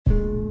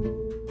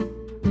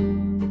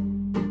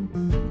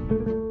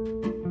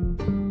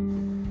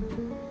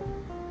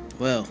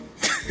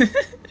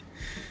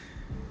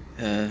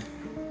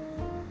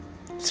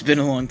It's been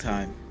a long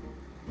time.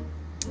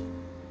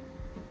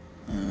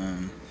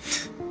 Um,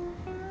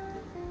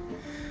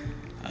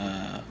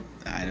 I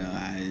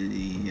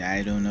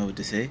don't know what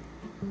to say,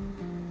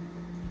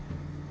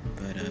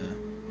 but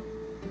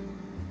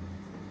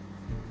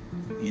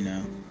you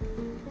know,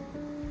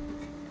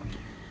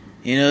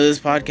 this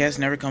podcast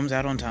never comes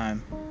out on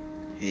time.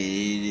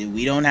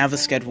 We don't have a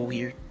schedule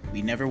here.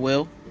 We never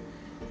will.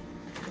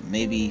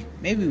 Maybe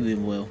we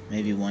will.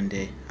 Maybe one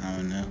day. I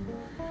don't know.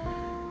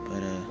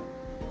 But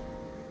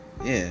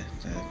yeah.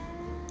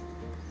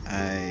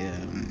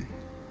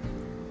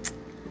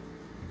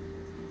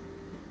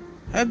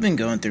 I've been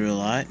going through a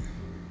lot.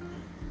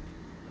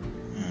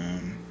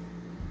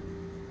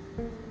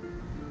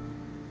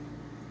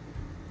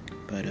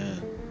 But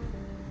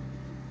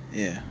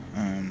yeah.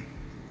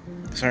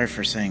 Sorry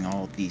for saying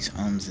all these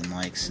ums and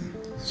likes, and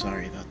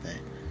sorry about that.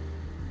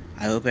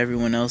 I hope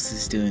everyone else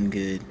is doing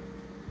good,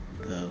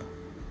 though.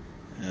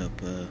 I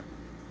hope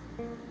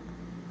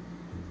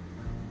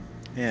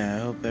I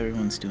hope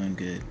everyone's doing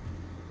good.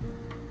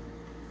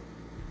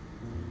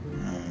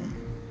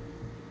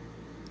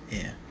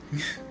 Yeah.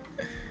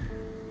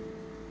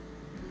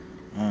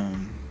 Oh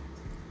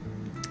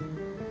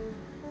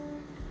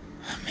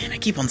man, I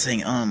keep on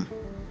saying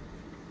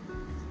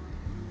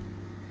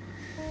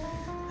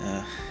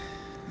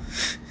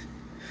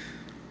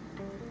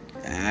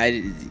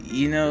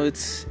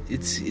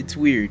it's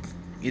weird.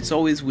 It's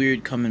always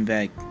weird coming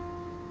back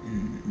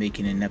and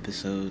making an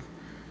episode.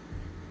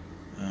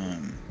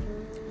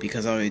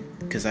 Because I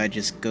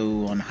just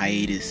go on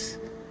hiatus.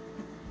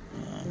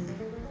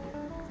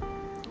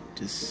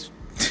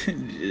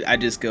 I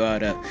just go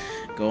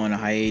on a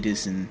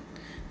hiatus and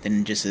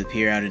then just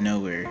appear out of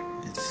nowhere.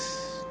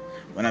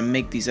 When I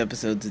make these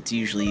episodes, it's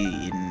usually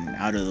an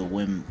out of the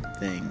whim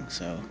thing,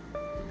 so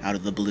out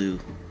of the blue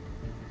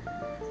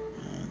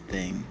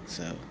thing.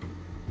 So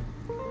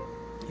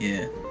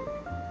yeah.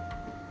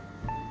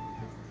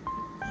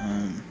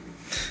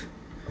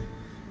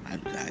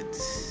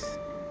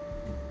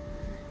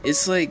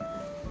 It's like,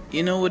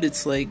 you know what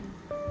it's like?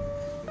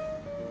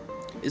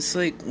 It's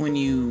like when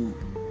you...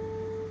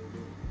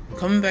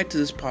 Coming back to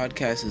this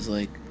podcast is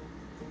like...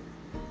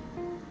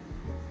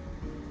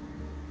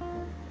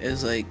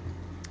 It's like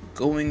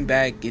going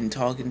back and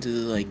talking to,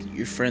 like,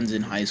 your friends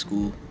in high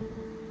school.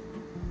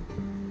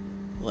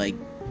 Like,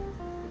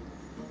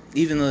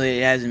 even though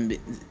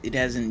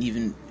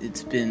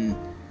it's been,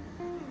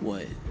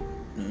 what?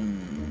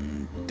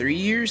 3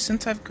 years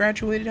since I've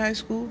graduated high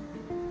school?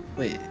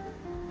 Wait...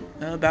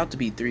 about to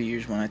be 3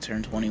 years when I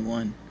turn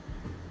 21.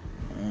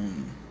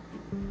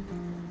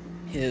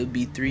 It would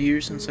be 3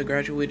 years since I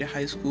graduated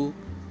high school.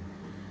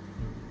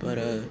 But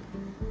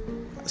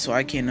so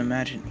I can't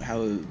imagine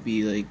how it would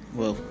be like.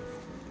 Well,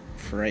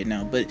 for right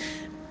now, but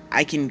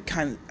I can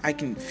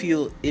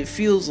feel. It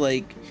feels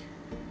like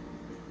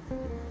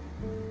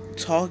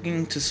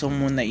talking to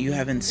someone that you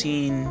haven't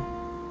seen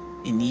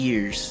in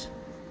years.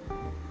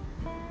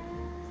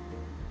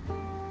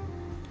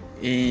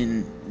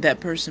 And that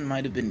person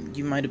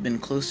you might have been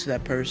close to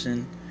that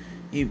person.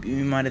 You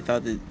might have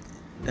thought that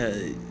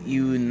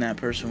you and that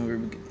person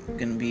were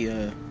gonna be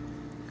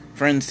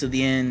friends to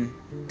the end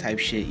type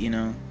shit,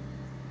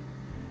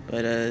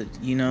 But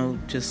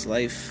just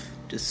life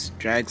just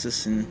drags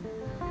us and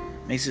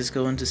makes us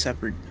go into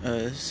separate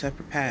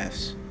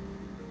paths.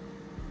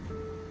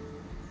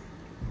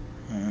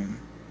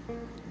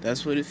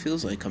 That's what it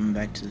feels like coming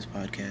back to this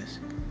podcast.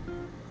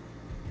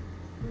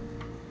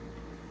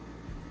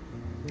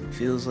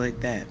 Feels like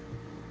that.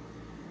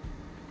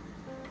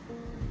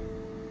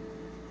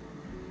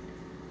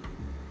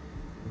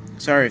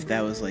 Sorry if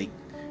that was like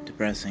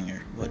depressing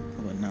or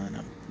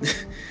whatnot.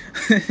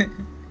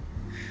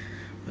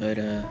 But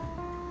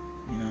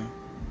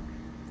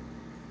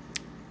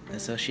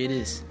that's how shit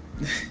is.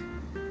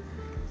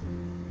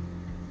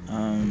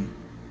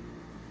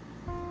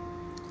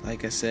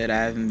 Like I said,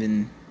 I haven't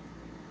been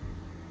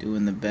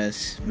doing the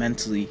best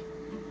mentally.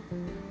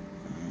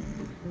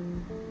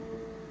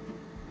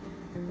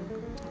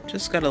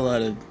 Just got a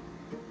lot of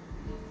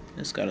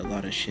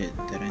shit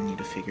that I need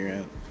to figure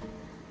out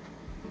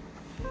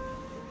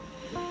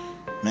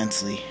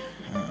mentally.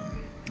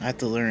 I have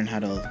to learn how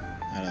to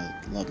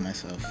love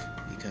myself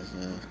because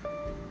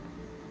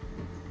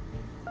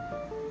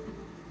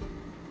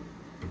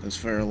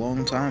for a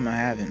long time I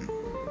haven't.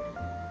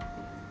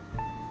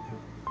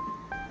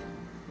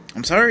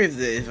 I'm sorry if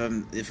this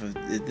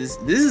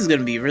is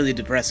gonna be really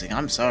depressing.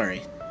 I'm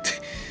sorry.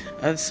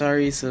 I'm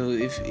sorry. So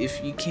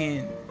if you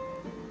can't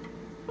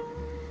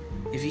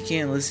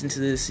listen to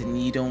this and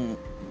you don't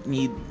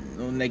need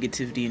no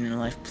negativity in your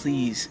life,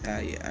 please,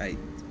 I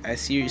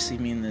seriously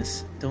mean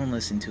this. Don't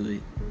listen to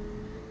it.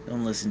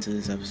 Don't listen to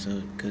this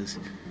episode, because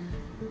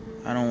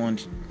I don't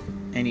want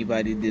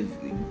anybody to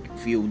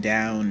feel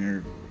down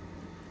or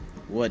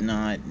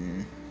whatnot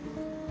in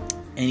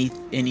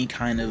any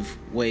kind of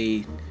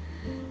way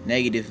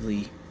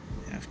negatively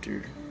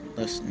after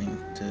listening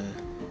to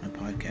my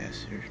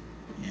podcast. Or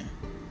yeah.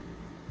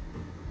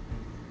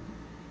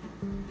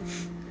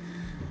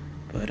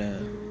 But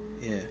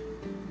yeah.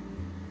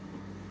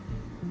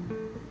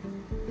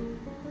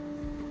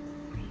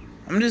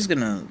 I'm just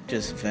gonna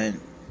just vent,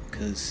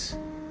 cause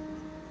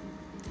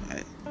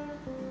I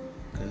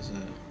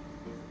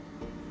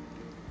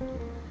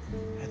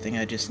think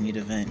I just need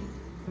a vent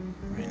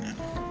right now.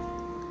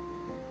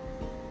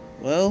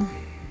 Well,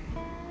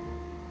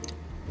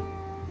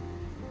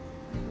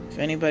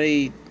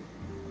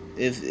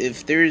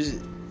 if there's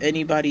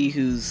anybody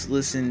who's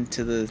listened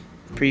to the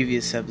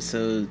previous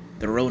episode,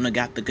 the Rona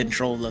got the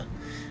controller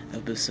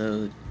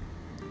episode,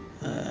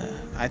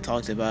 I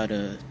talked about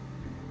a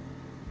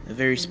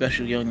very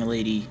special young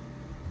lady.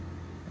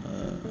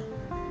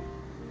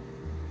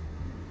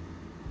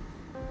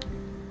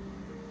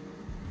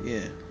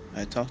 Yeah,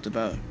 I talked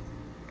about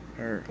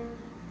her.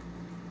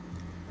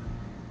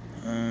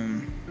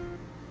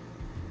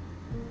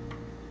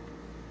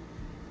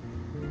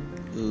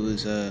 Who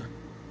was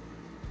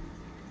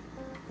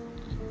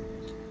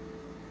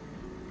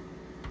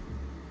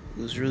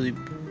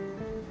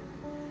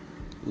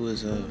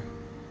a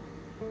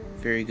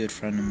very good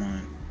friend of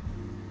mine.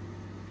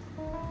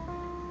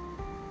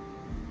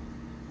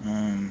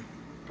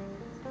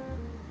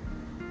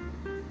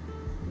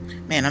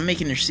 Man, I'm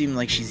making her seem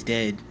like she's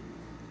dead.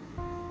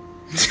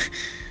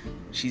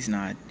 She's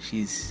not.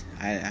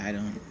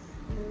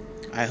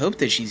 I hope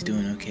that she's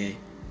doing okay.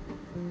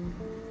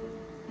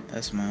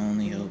 That's my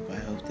only hope. I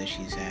hope that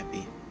she's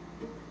happy.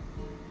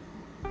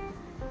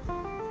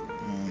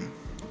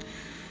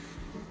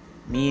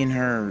 Me and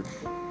her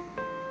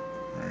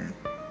are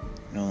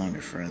no longer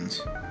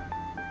friends.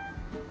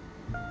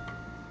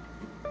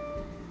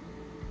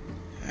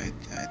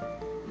 Yeah.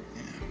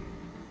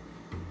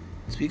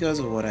 It's because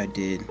of what I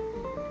did.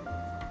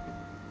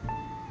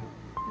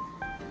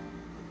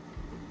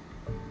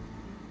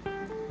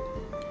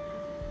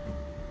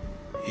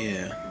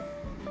 Yeah.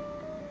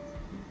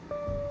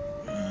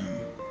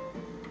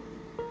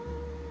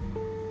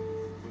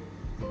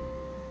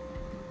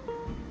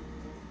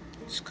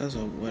 It's because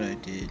of what I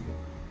did.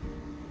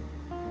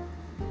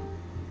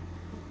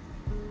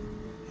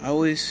 I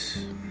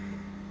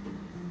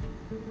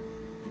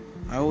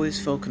always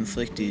felt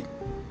conflicted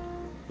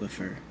with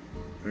her,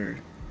 or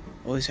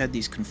always had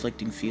these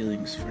conflicting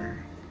feelings for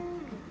her,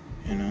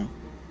 you know.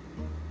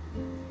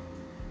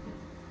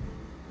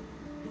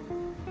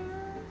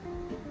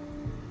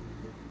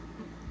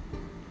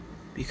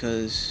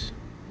 Because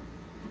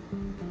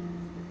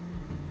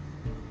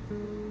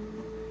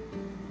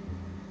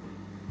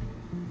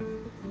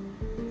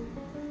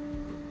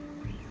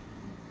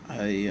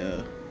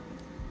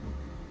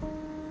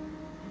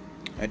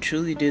I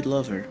truly did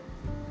love her.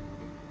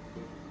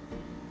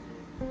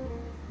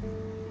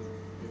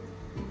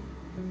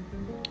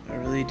 I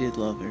really did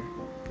love her,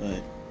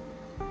 but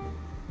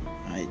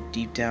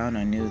deep down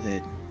I knew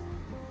that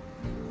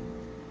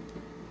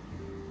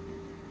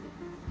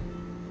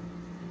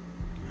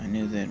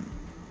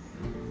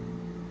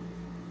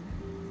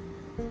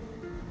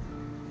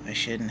I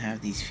shouldn't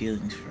have these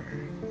feelings for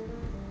her,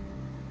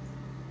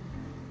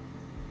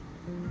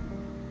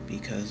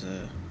 because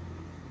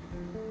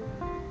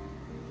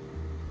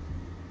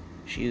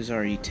she was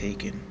already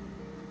taken.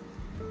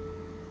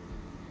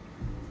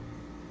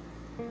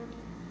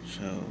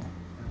 So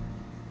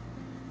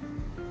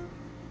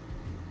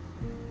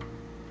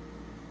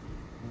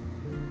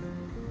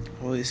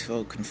I always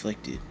felt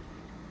conflicted.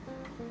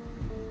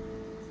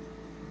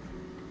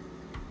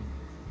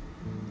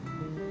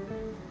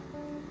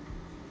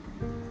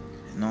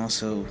 And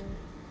also,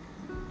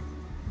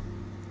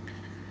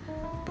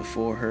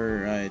 before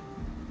her,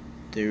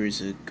 there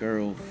was a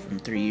girl from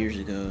 3 years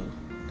ago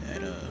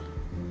that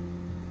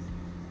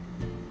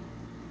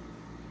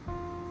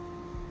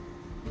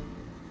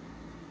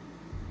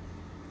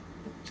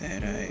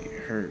I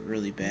hurt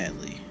really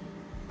badly.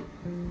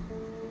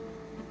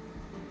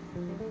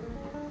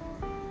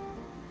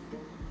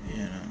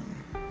 And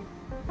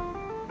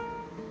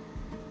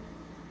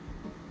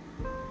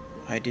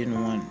I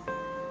didn't want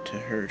to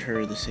hurt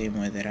her the same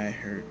way that I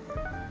hurt.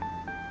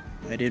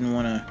 I didn't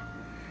want to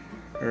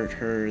hurt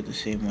her the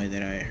same way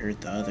that I hurt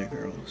the other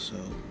girl, so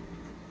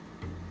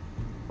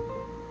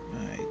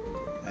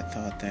I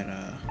thought that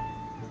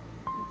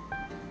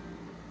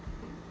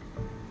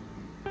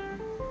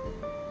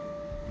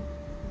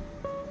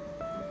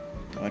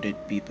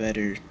it'd be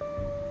better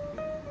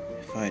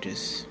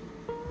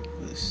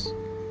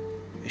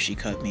if she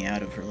cut me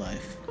out of her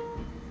life.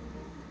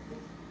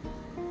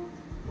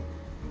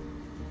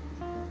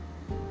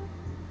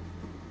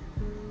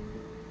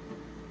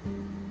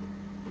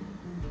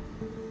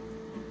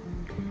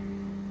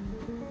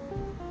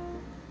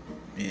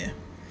 Yeah.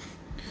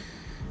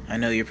 I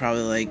know you're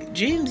probably like,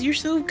 James, you're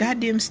so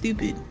goddamn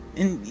stupid.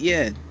 And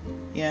yeah,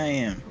 I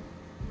am.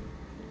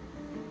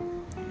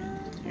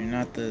 You're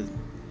not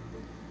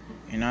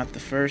the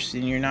first,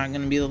 and you're not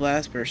gonna be the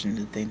last person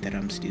to think that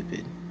I'm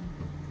stupid.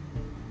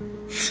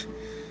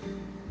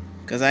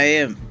 Cause I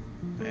am.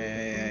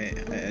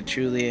 I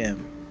truly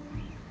am.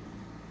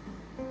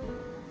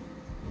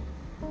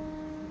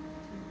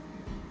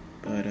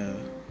 But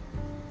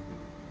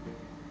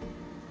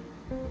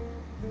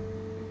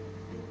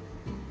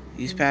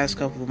these past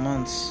couple of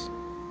months,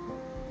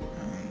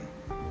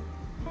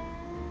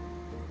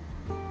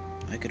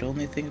 could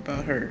only think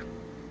about her.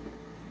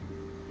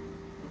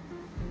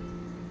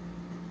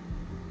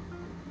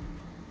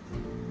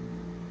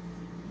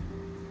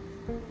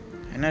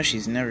 I know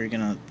she's never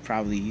gonna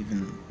probably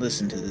even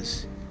listen to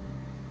this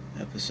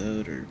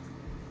episode or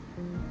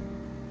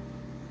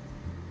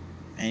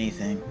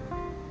anything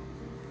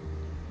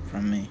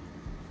from me.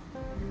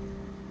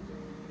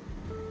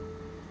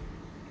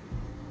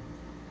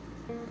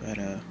 But,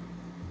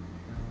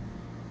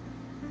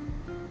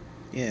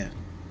 yeah.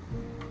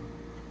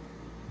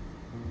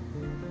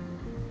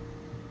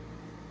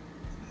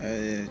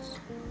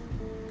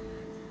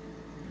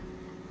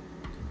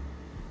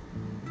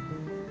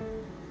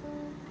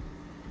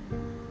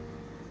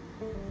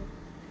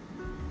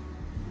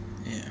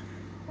 Yeah.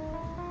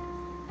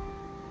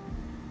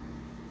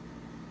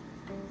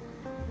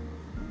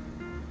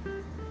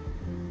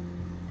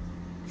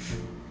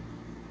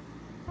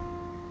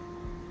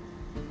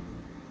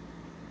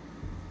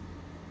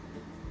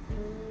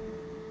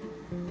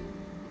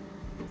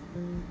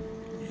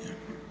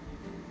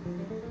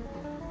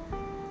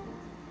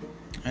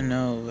 I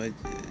know,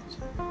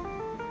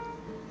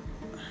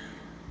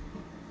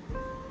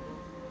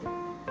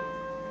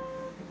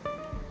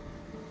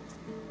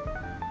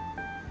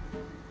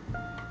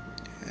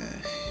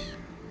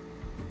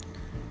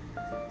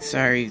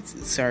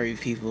 sorry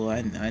people,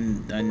 I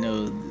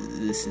know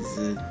this is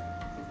a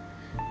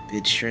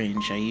bit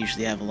strange. I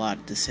usually have a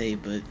lot to say,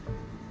 but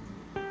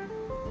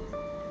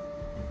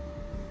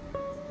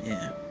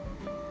yeah.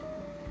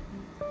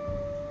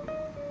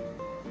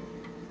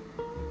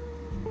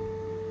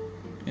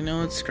 You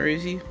know what's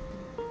crazy?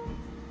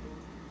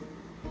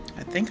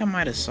 I think I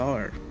might have saw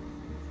her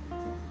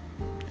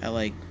at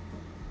like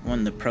one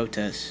of the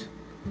protests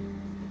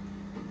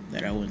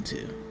that I went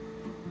to.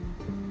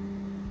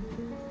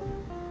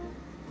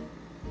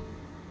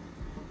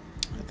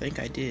 I think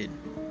I did.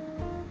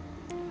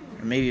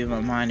 Or maybe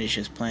my mind is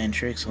just playing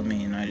tricks on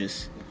me and I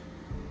just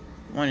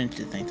wanted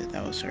to think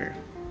that was her.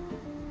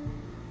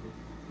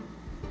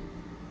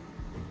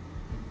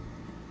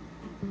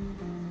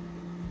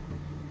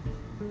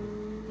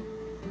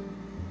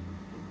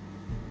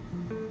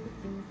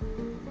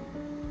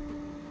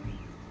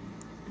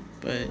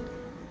 But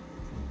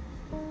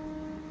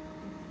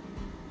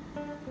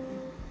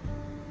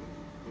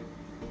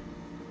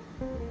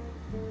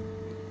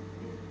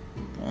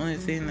the only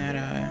thing that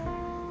I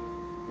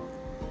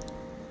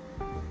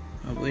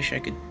wish I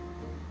could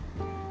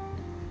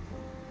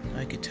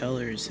tell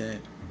her is that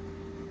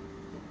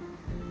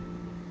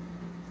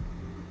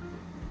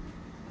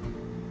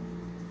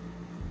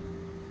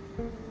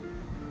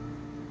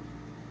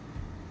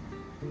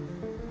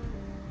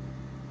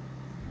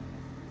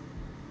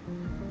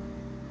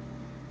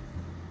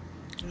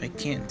I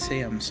can't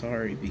say I'm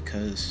sorry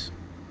because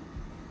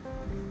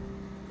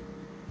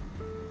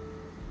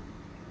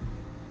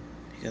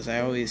I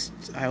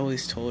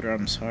always told her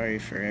I'm sorry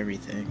for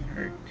everything,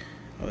 or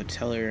I would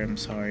tell her I'm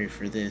sorry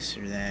for this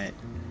or that,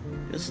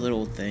 just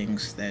little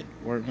things that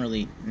weren't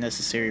really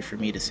necessary for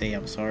me to say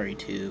I'm sorry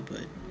to,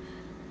 but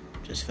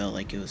just felt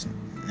like it was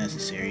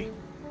necessary.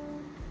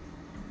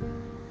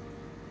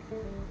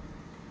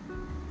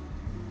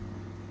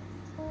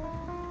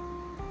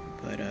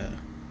 But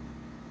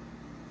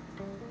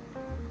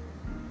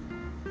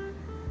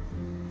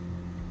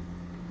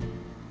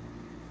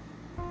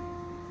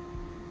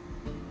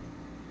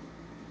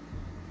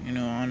you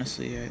know,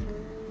 honestly,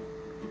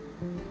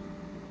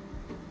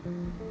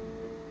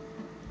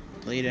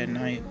 late at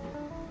night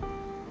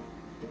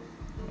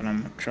when I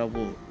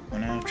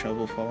have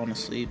trouble falling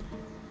asleep,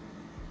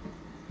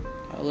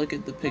 I look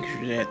at the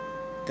picture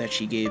that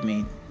she gave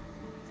me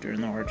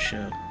during the art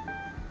show,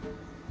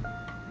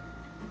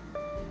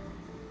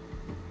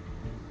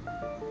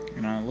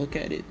 and I look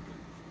at it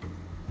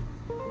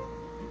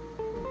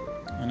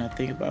and I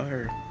think about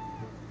her.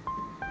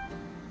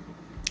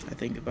 I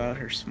think about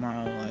her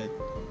smile. I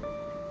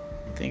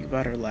think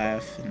about her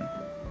laugh, and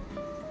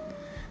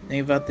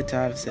think about the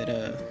times that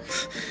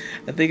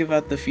I think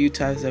about the few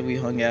times that we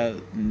hung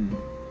out and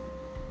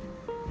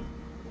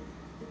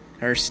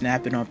her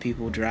snapping on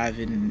people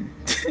driving.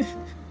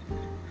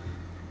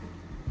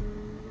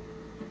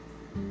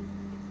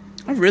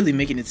 I'm really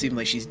making it seem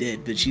like she's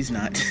dead, but she's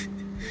not.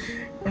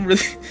 I'm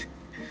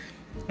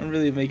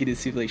really making it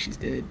seem like she's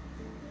dead.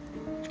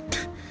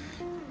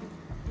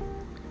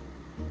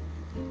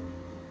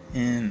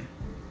 And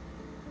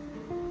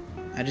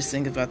I just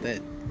think about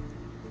that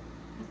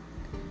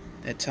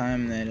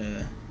time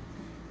that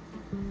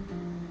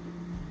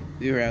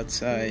we were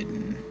outside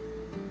and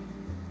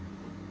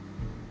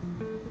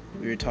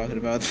we were talking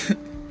about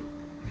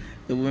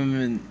the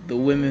women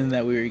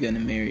that we were gonna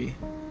marry.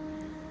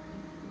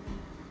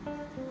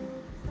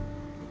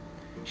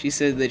 She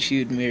said that she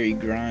would marry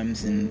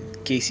Grimes and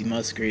Casey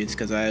Musgraves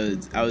because I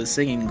was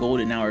singing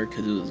Golden Hour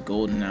because it was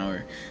Golden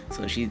Hour.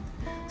 So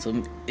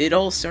it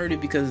all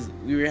started because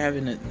we were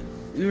having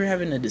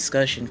a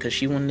discussion because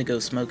she wanted to go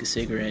smoke a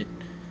cigarette.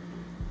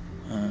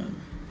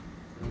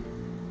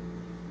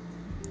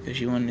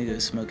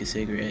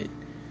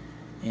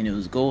 and it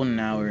was golden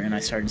hour, and I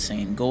started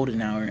saying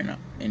golden hour,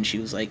 and she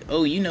was like,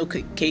 "Oh, you know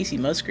Casey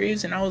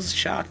Musgraves?" And I was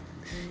shocked,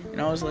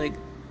 and I was like,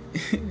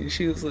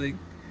 she was like,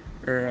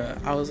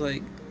 I was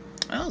like,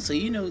 "Oh, so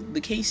you know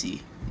the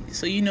Casey,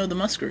 so you know the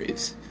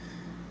Musgraves,"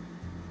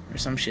 or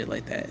some shit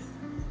like that.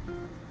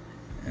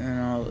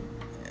 And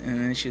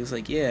then she was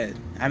like, "Yeah,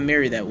 I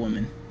married that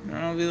woman." And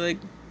I'll be like,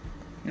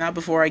 "Not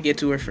before I get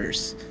to her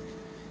first.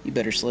 You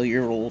better slow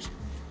your old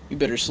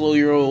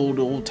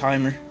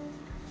timer."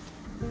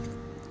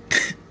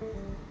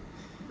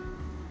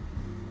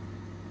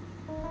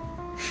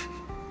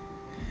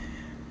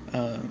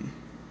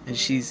 And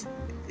she's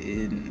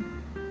in,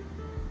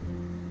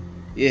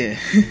 yeah.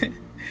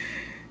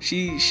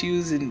 She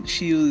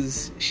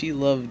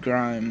loved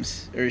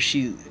Grimes, or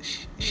she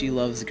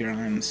loves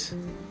Grimes,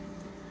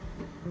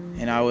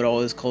 and I would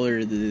always call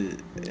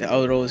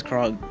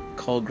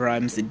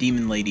Grimes the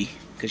demon lady,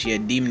 because she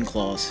had demon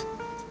claws.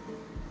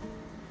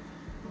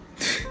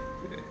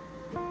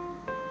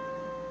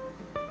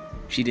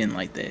 She didn't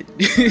like that.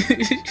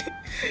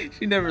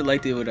 She never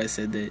liked it when I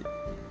said that.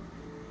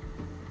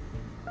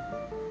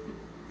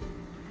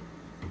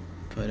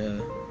 But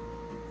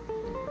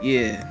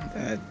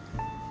yeah.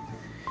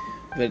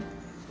 But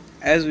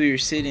as we were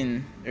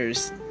standing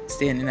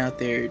out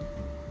there, it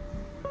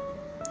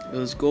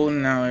was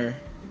golden hour,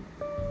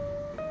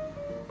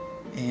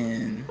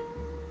 and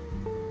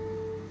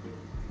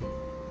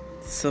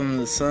some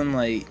of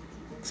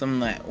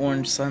that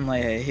orange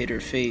sunlight had hit her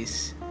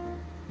face,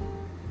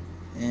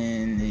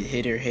 and it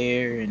hit her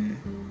hair, and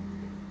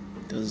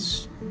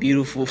those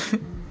beautiful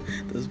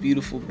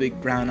big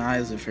brown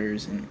eyes of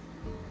hers. And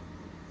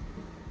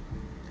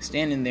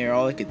standing there,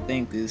 all I could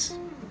think is,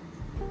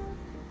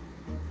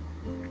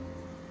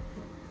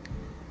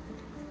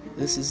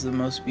 this is the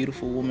most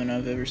beautiful woman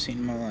I've ever seen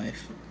in my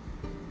life.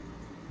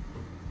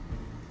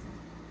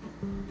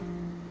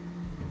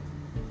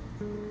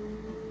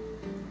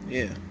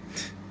 Yeah.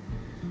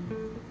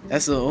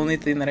 That's the only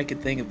thing that I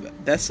could think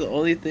about. That's the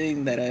only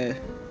thing that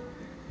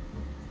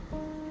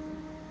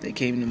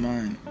came to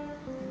mind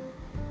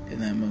in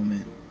that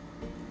moment.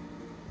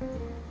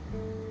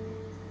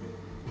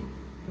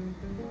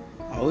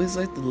 I always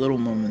like the little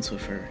moments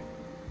with her.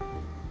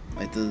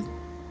 Like the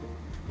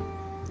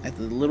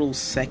little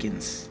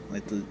seconds,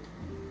 where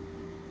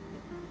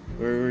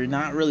we're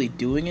not really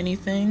doing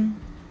anything,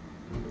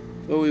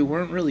 or we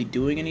weren't really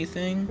doing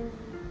anything.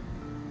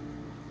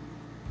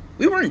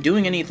 We weren't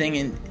doing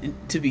anything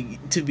to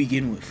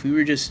begin with. We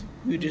were just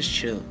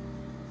chill.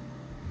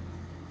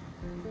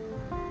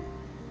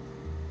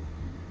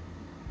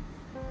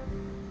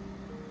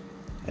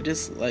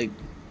 I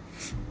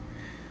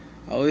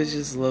always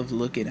just loved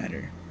looking at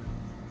her.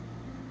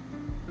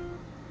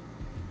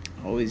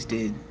 Always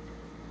did.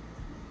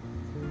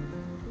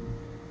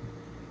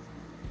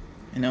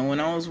 And then when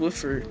I was with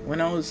her,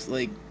 when I was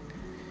like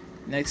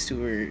next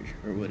to her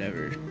or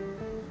whatever,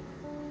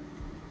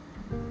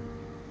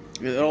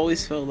 it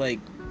always felt like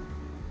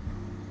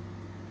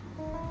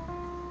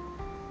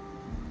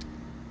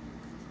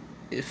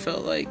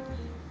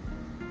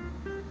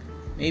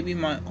maybe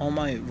all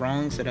my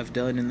wrongs that I've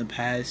done in the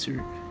past,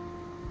 or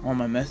all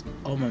my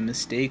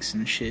mistakes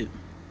and shit.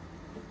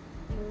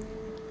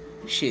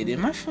 Shit,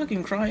 am I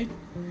fucking crying?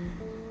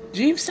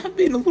 James, stop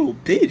being a little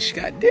bitch,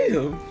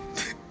 goddamn.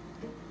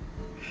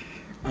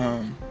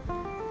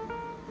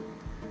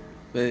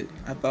 But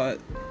I thought,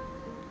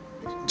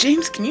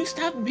 James, can you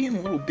stop being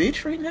a little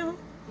bitch right now?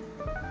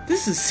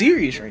 This is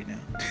serious right now.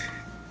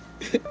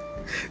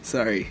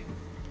 Sorry.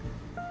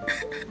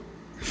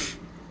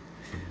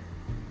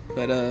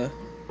 But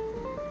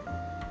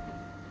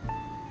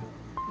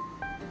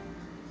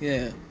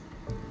yeah,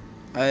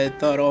 I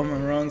thought all my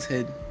wrongs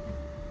had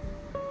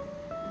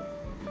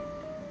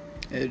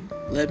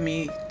led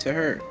me to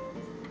her.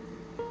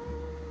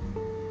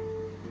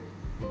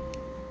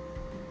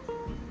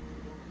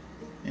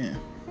 Yeah.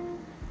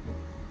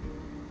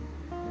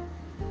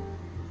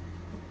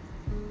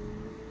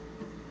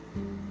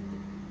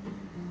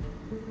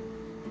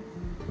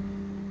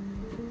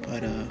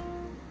 But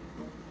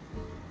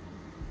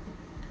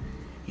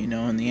you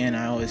know, in the end,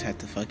 I always have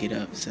to fuck it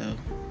up, so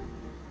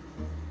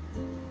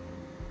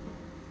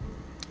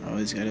I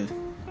always gotta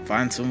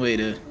find some way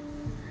to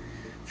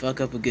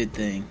fuck up a good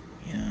thing,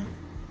 you know.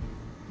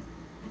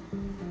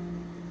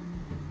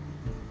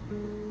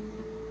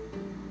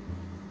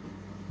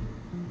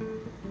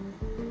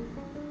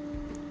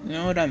 You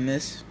know what I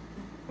miss?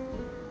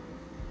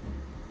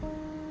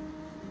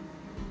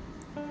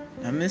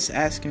 I miss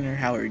asking her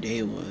how her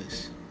day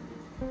was.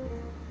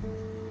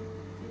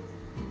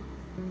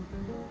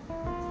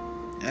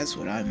 That's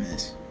what I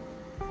miss.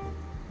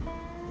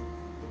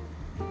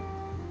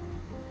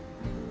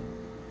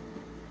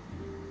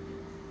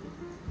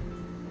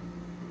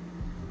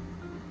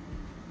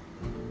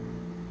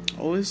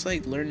 Always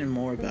like learning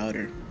more about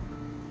her.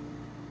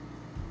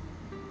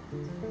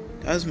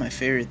 That was my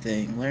favorite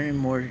thing, learning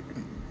more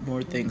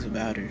things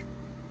about her.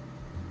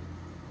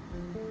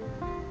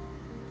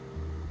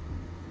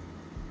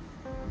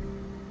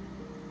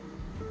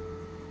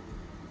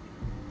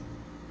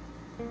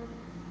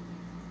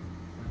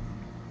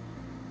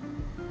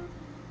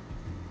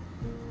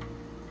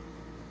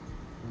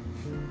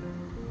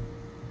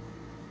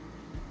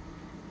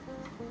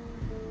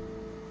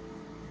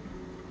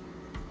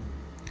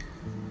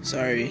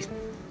 Sorry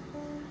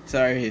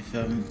if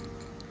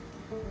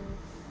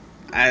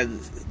I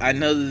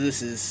know that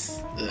this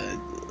is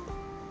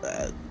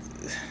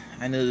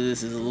I know that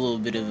this is a little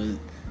bit of a,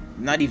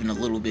 not even a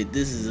little bit,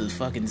 this is a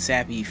fucking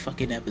sappy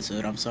fucking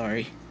episode. I'm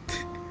sorry.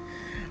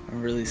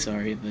 I'm really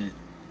sorry, but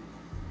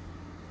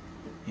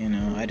you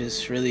know, I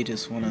just really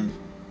just want to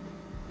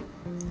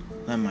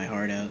let my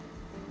heart out.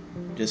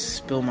 Just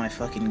spill my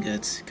fucking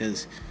guts,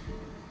 because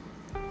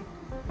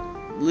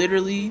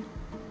literally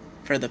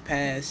for the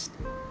past,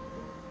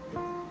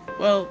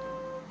 well,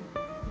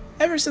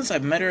 ever since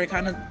I've met her, I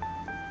kind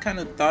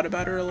of thought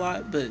about her a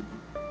lot, but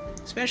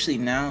especially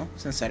now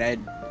since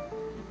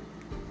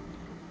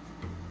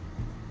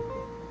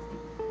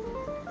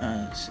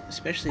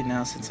especially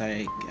now since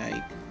I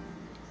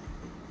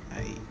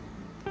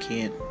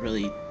can't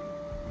really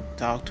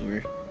talk to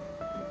her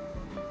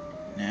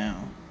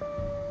now.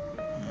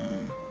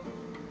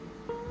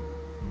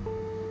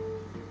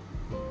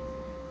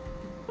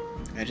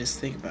 I just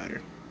think about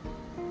her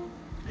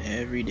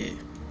every day.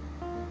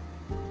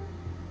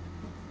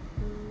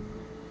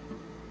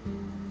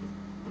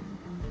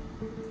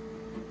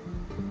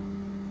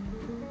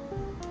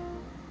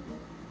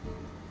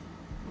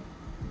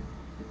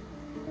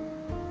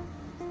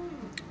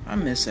 I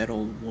miss that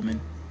old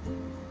woman.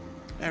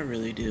 I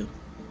really do.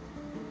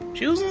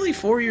 She was only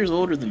 4 years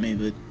older than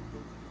me,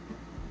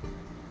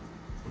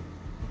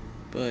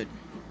 but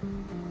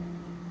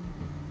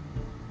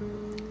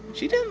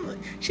she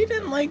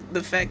didn't like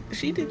the fact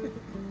she didn't.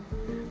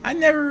 I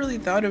never really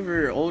thought of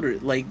her older,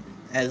 like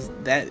as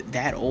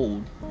that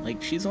old.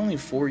 Like, she's only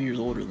 4 years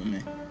older than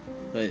me,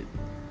 but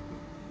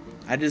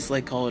I just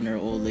like calling her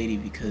old lady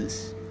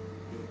because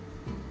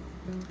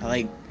I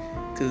like.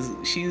 Cause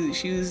she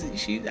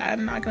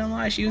I'm not gonna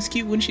lie, she was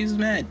cute when she was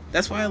mad.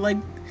 That's why I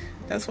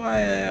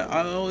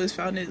always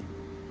found it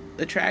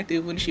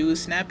attractive when she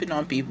was snapping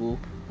on people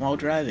while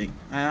driving.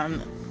 I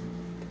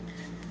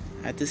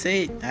had to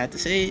say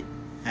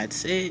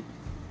it.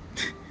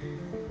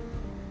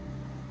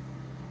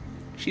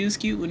 She was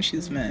cute when she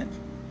was mad.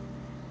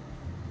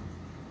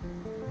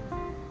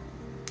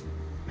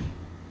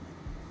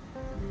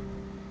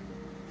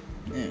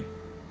 Yeah.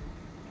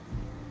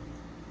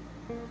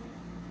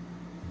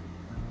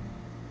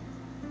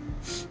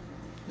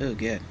 Oh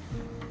god,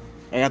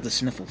 I got the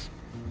sniffles.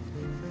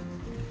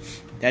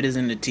 That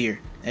isn't a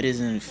tear. That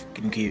isn't a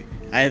fucking tear.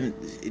 I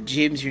haven't.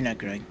 James, you're not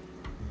crying.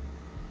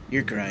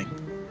 You're crying.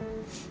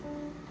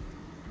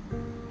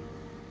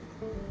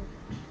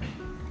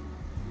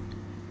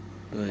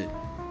 But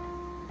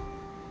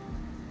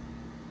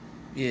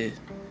yeah.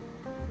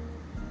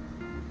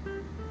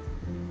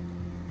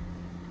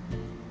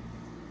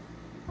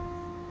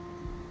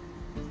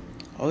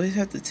 Always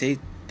have to take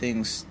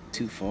things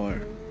too far.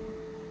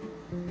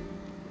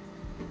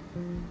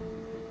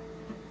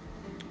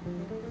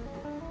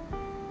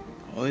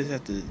 Always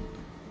have to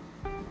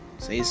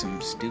say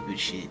some stupid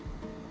shit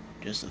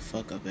just to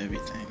fuck up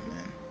everything,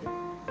 man.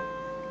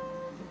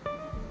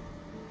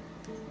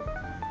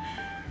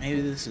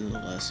 Maybe this is a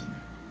lesson.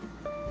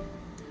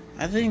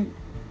 I think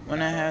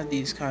when I have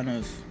these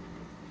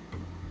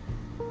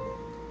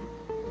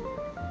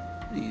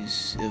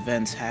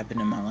events happen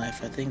in my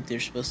life, I think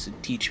they're supposed to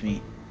teach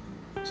me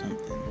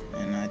something,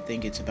 and I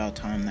think it's about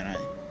time that I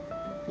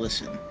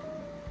listen.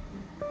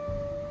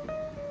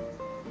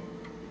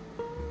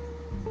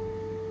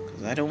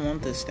 I don't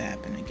want this to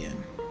happen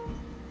again.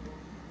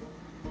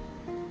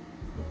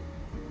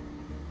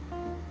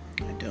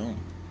 I don't.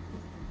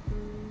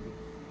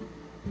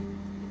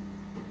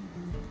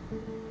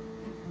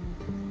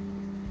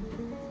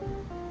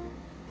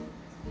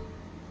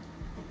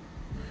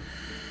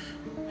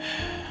 I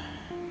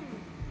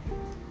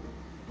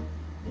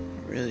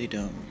really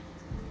don't.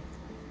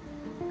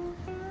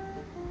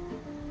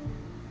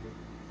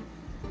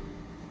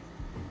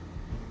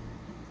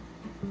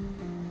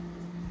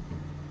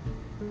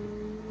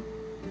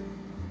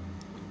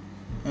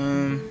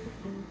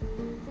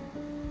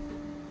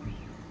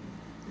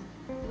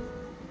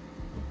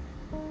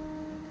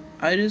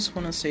 I just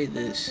want to say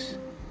this.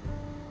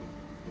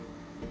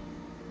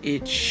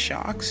 It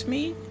shocks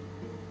me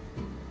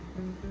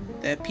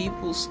that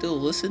people still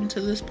listen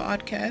to this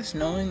podcast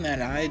knowing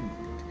that I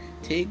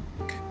take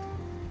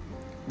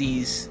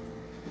these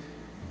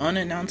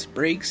unannounced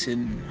breaks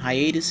and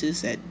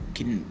hiatuses that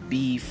can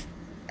be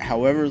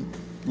however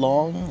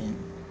long, and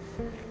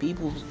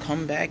people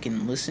come back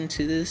and listen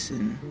to this,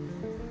 and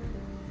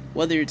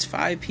whether it's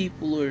 5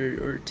 people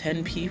or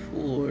 10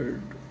 people or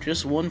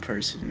just one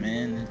person,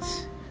 man,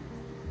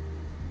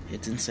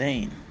 it's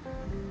insane.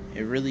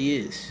 It really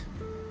is.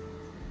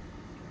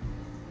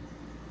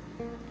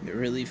 It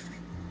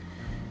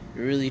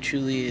really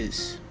truly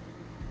is.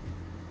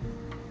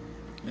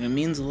 And it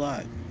means a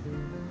lot.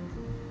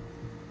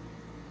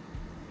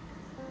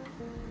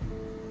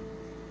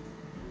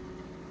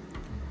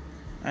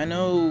 I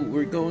know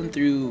we're going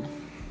through.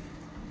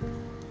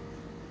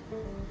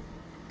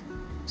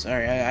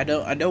 Sorry, I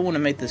don't want to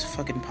make this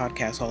fucking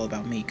podcast all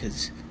about me,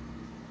 cause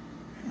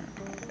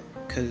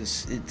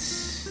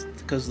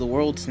the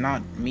world's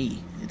not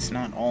me. It's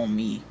not all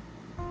me.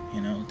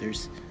 You know,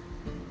 there's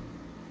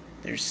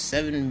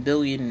 7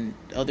 billion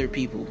other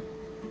people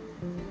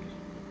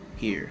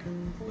here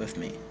with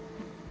me.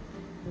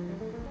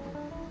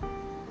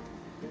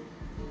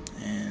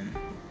 And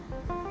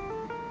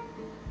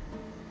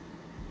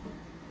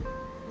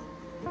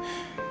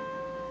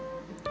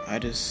I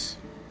just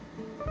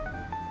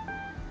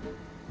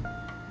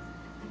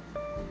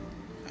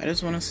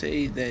want to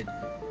say that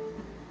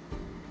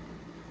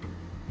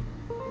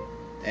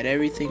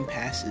everything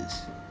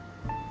passes.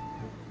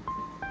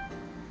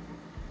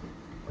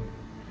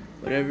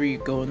 Whatever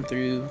you're going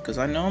through, because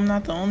I know I'm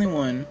not the only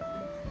one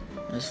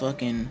that's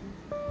fucking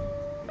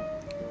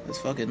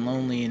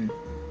lonely and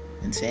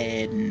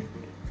sad and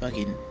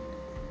fucking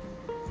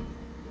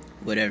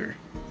whatever,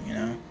 you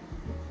know,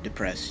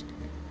 depressed.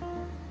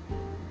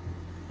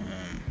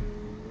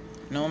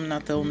 No, I'm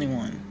not the only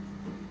one.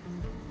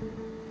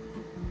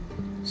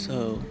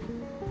 So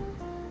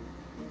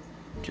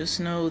just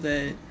know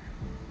that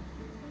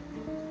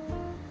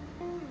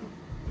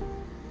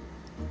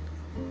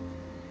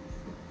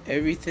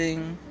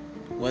everything,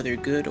 whether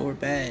good or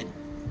bad,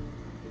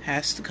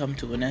 has to come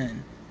to an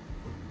end.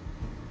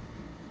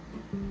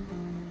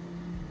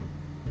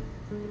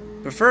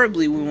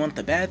 Preferably we want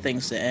the bad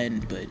things to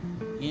end, but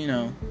you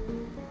know,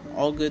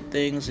 all good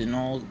things and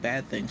all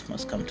bad things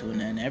must come to an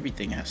end.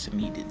 Everything has to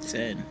meet its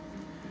end.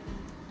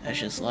 That's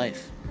just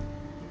life.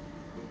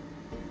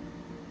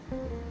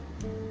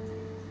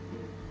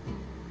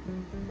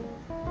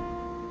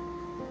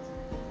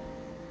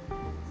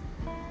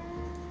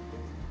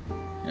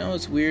 You know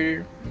what's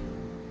weirder?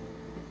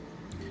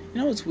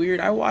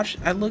 I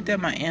looked at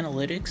my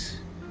analytics,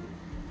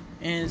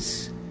 and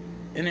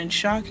it's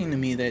shocking to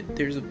me that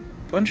there's a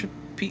bunch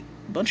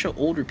of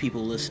older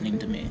people listening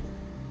to me.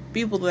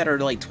 People that are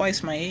like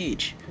twice my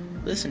age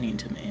listening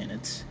to me, and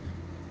it's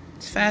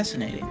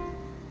fascinating.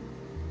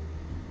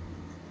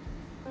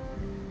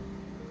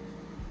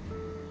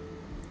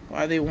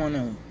 Why would they want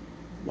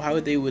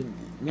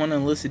to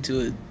listen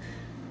to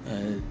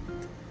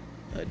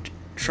a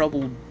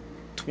troubled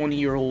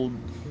 20-year-old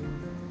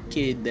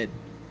kid that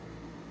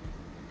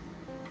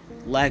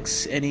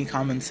lacks any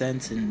common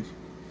sense and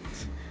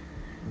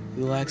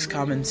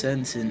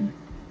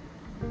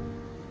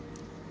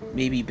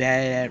maybe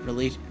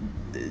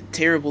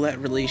terrible at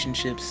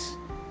relationships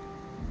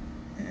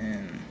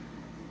and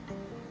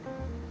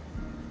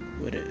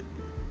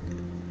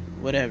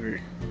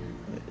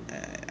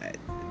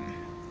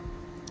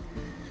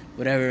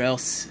whatever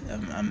else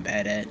I'm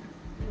bad at,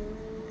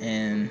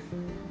 and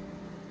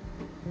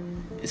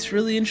it's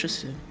really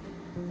interesting.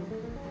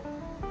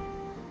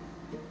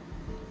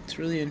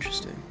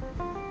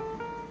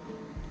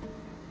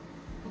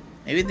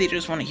 Maybe they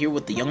just want to hear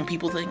what the young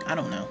people think. I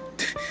don't know.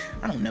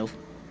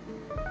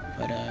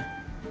 But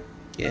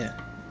yeah,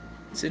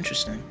 it's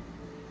interesting.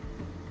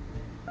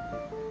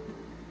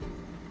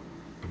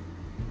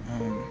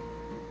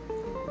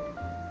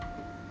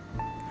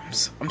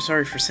 I'm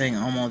sorry for saying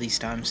all these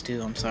times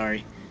too. I'm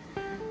sorry.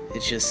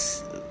 It's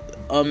just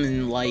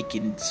and like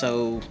and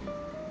so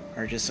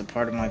are just a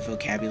part of my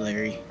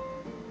vocabulary.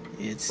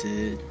 It's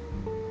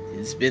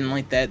been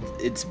like that.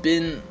 It's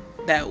been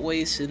that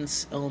way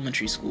since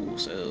elementary school.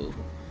 So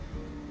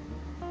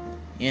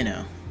you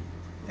know,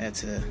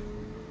 that's a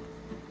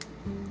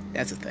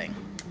thing.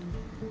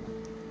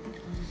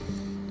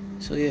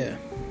 So yeah,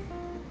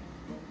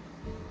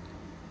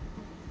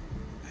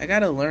 I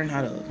gotta learn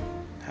how to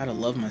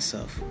love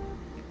myself.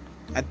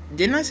 I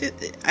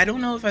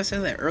don't know if I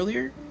said that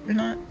earlier or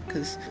not,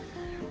 because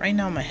right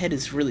now my head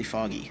is really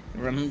foggy.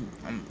 I'm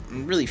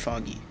really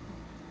foggy.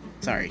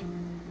 Sorry.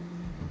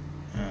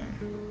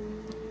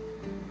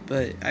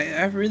 But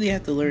I really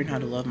have to learn how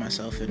to love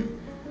myself and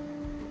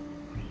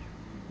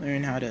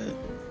learn how to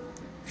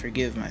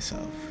forgive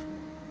myself.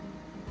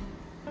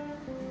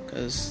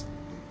 Because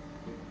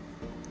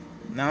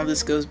now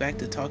this goes back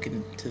to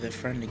talking to the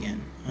friend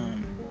again.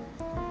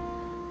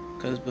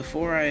 Because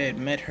before I had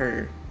met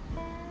her,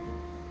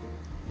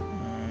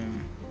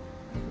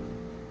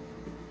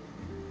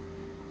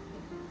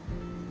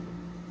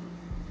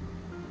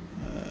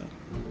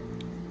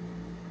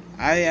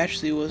 I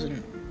actually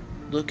wasn't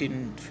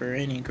looking for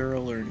any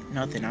girl or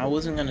nothing. I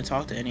wasn't gonna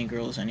talk to any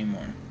girls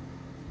anymore.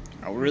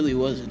 I really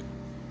wasn't.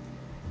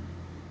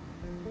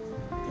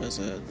 Because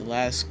the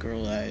last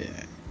girl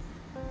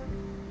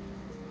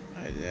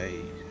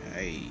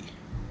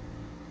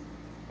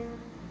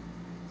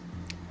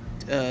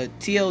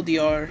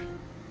TLDR,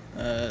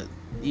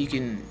 you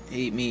can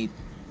hate me,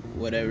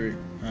 whatever.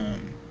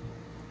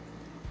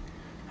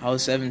 I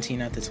was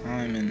 17 at the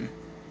time, and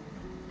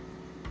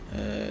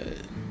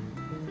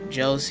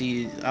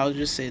jealousy, I'll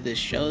just say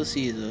this,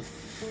 jealousy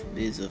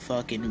is a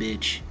fucking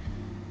bitch.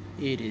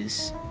 It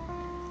is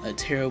a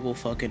terrible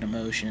fucking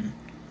emotion,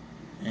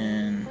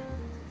 and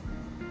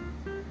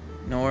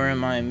nor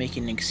am I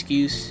making an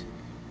excuse,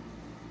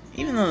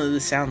 even though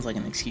this sounds like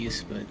an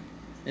excuse, but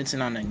it's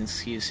not an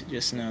excuse.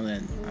 Just know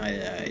that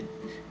I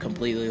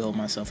completely hold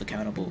myself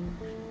accountable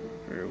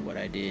for what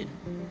I did.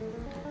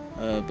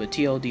 But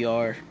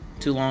TLDR,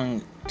 Too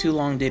long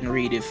didn't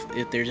read.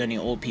 If there's any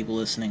old people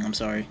listening, I'm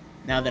sorry.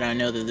 Now that I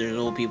know that there's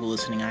old people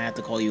listening, I have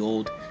to call you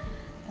old.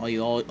 All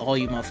you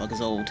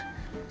motherfuckers old.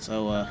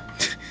 So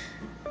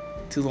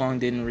too long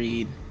didn't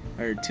read.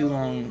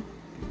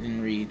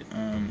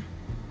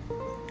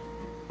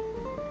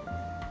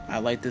 I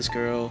liked this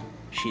girl.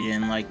 She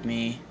didn't like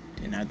me.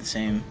 Didn't have the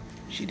same.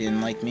 She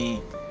didn't like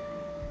me.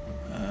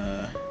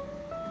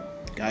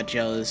 Got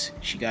jealous.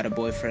 She got a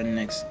boyfriend.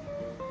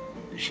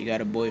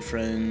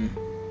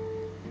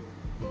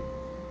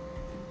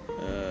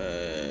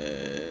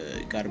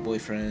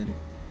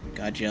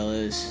 Got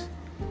jealous.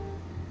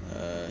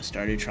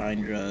 Started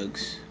trying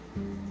drugs.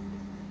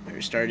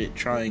 Or started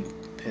trying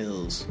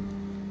pills.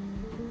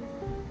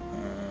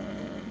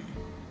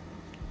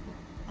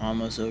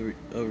 Almost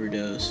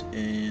overdose,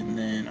 and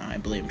then I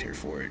blamed her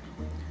for it.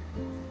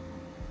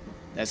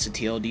 That's the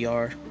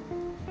TLDR.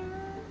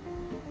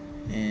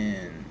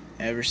 And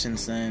ever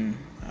since then,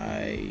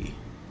 I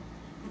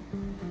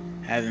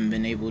haven't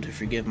been able to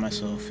forgive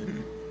myself,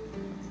 and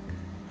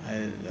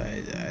I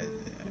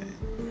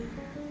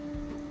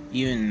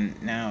even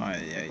now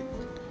I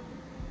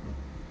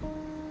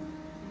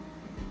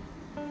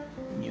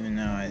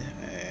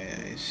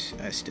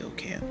still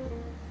can't.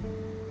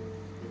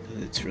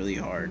 It's really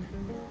hard.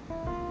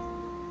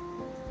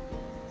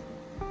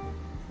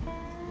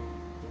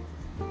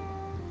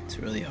 It's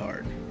really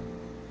hard.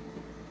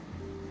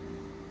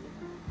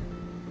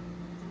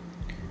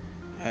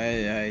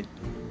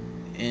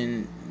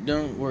 And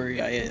don't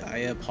worry, I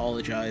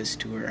apologized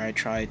to her. I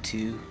tried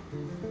to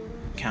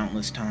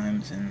countless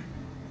times, and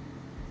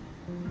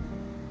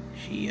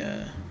she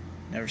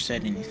never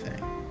said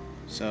anything.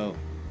 So,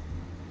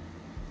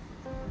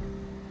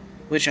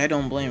 which I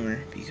don't blame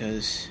her,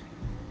 because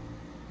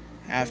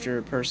after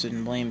a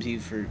person blames you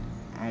for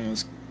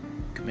almost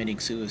committing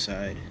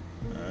suicide,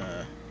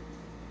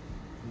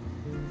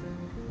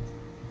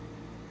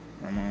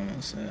 from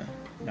almost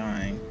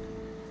dying,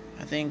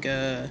 I think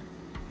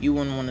you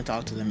wouldn't want to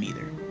talk to them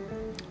either.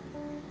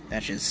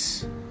 That's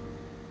just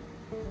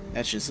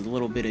a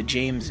little bit of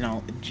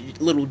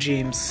little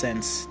James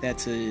sense.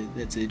 That's a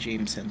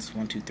James sense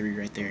 1, 2, 3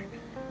 right there.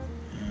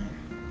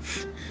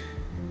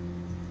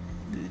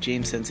 The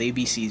James sense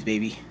ABCs,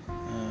 baby.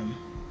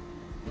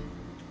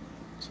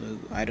 So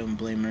I don't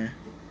blame her,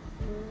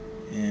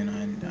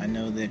 and I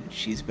know that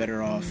she's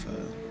better off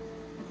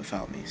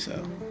without me.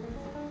 So,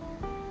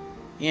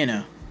 you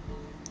know.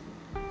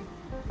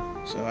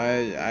 So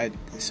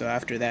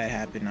after that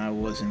happened,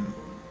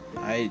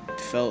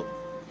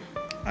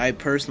 I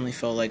personally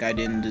felt like I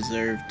didn't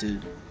deserve to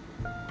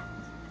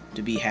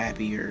be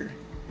happy, or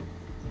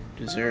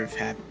deserve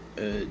to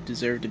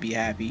be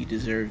happy,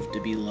 deserve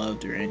to be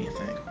loved or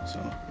anything.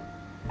 So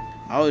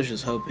I was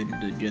just hoping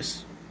to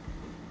just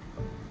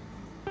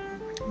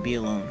be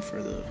alone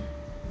for the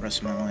rest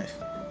of my life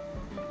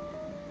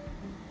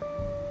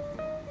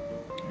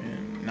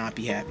and not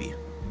be happy.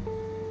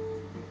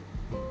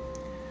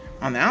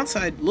 On the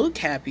outside, look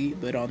happy,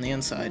 but on the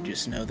inside,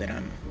 just know that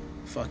I'm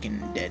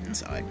fucking dead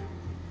inside.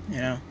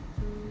 You know?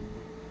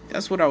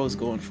 That's what I was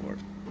going for.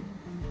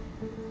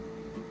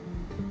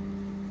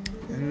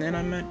 And then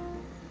I met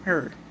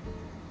her.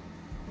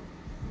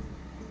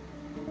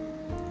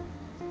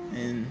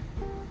 And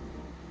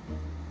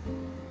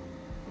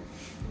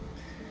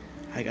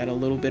I got a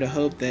little bit of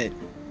hope that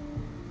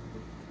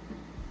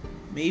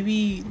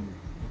maybe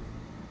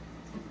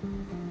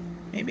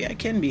I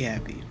can be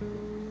happy.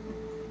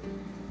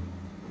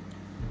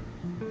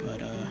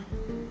 But,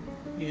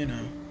 you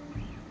know,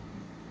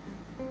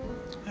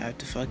 I have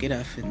to fuck it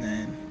up, and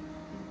then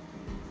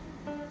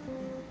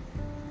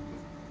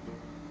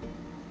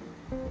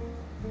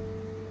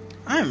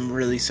I'm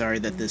really sorry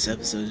that this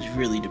episode is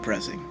really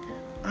depressing.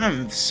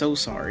 I'm so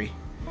sorry.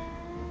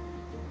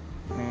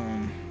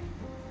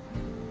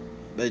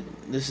 But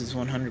this is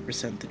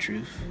 100% the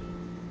truth.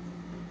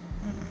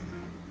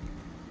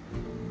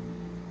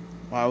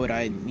 Why would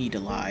I need to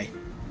lie?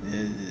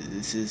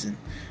 This isn't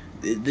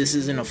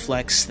a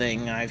flex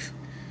thing. I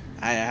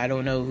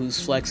don't know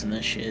who's flexing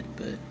this shit,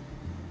 but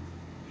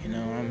you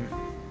know, I'm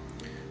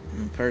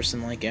a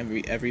person like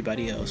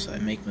everybody else. I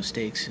make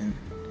mistakes, and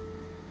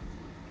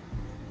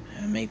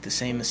I make the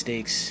same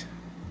mistakes,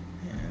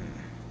 and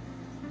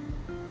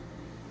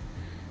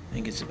I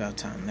think it's about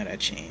time that I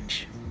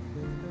change.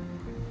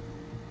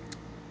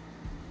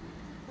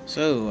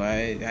 So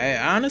I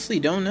honestly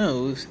don't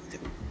know.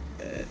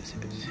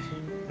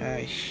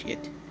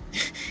 Shit.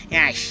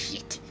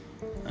 Shit.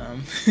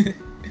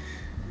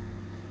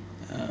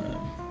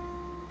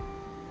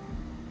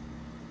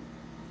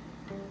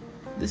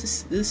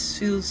 This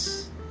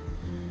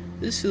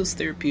feels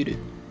therapeutic.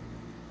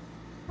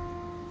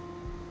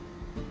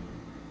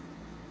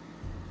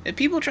 If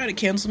people try to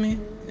cancel me,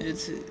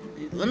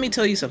 let me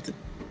tell you something.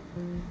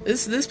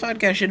 This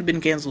podcast should have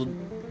been canceled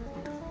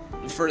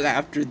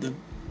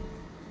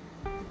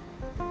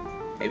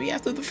maybe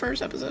after the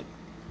first episode.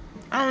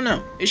 I don't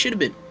know. It should have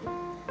been.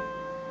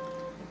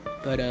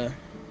 But if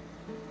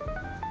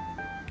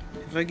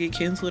I get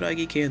canceled, I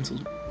get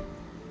canceled.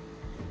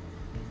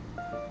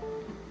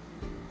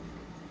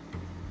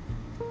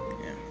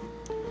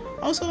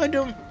 Also, I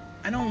don't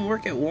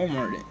work at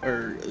Walmart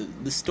or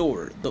the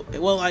store.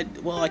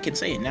 I can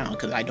say it now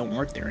because I don't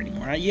work there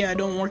anymore. I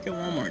don't work at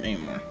Walmart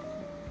anymore.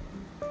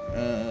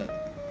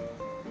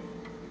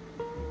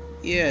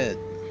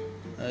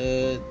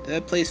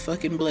 That place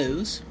fucking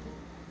blows.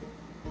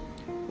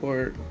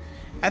 Or,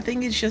 I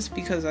think it's just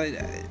because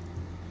I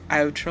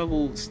have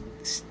trouble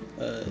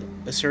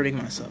asserting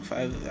myself.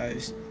 I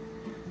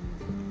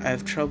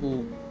have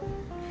trouble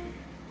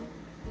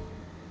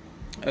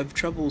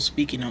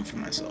speaking up for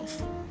myself.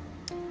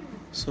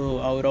 So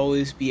I would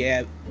always be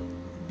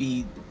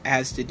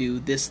asked to do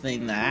this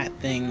thing, that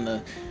thing.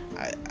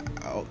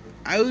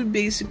 I would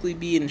basically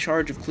be in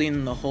charge of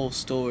cleaning the whole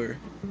store,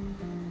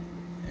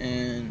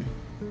 and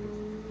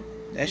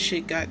that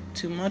shit got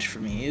too much for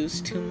me. It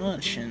was too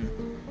much, and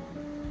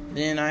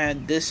then I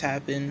had this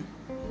happen,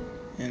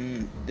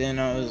 and then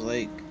I was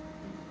like,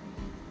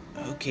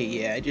 okay,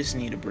 yeah, I just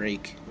need a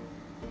break,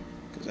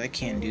 because I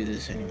can't do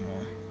this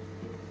anymore.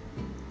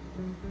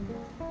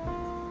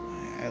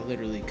 I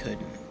literally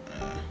couldn't.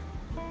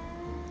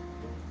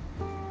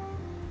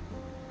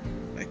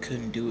 I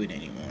couldn't do it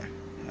anymore.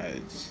 I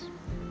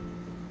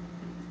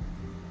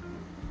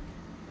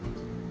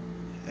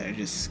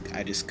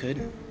just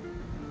couldn't.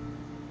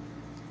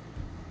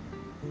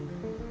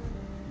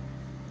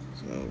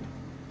 So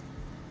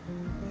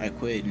I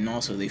quit, and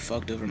also they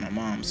fucked over my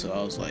mom. So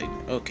I was like,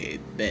 okay,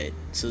 bet.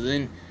 So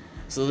then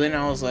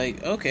I was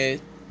like, okay,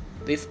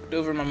 they fucked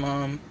over my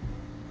mom.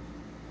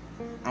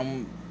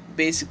 I'm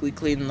basically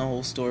cleaning the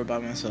whole store by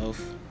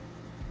myself,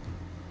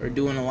 or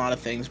doing a lot of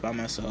things by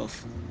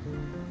myself.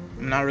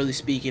 I'm not really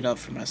speaking up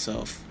for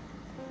myself.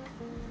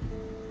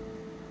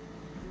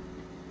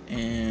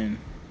 And,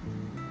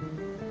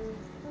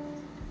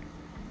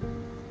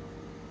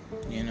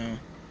 you know,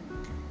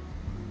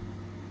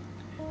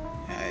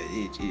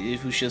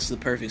 it was just the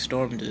perfect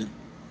storm to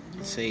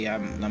say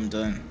I'm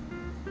done.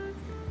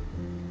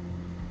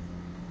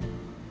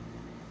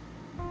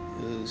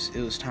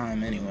 It was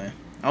time anyway.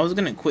 I was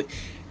gonna quit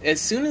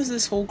as soon as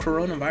this whole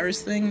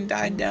coronavirus thing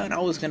died down. I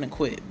was gonna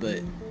quit,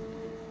 but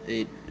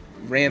it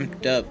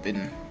ramped up,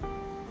 and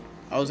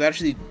I was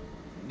actually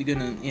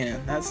gonna,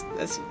 that's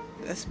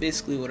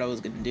basically what I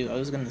was gonna do. I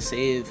was gonna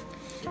save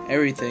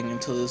everything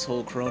until this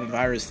whole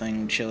coronavirus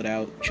thing chilled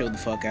the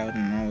fuck out,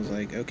 and I was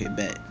like, okay,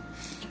 bet.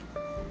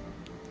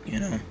 You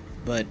know,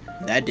 but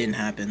that didn't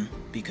happen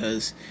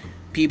because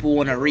people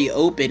want to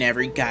reopen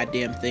every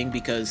goddamn thing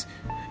because,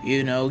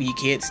 you know, you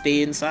can't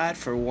stay inside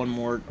for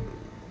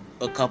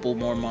a couple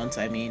more months.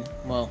 I mean,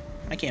 well,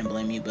 I can't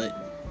blame you,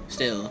 but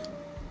still,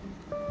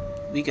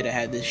 we could have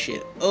had this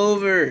shit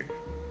over,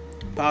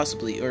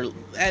 possibly, or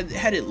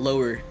had it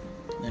lower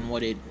than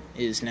what it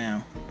is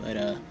now. But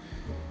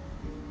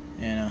you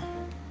know,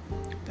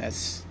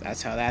 that's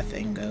how that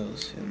thing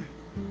goes. And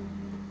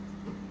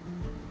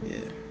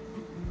yeah.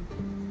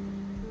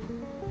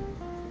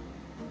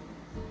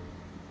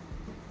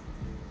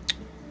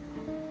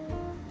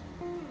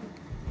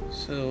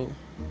 So,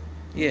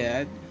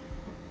 yeah,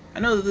 I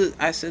know that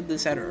I said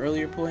this at an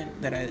earlier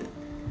point that I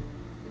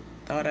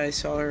thought I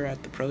saw her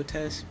at the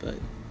protest, but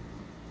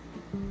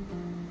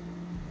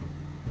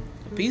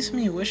a piece of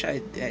me wish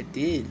I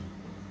did,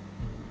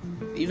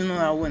 even though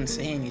I wouldn't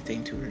say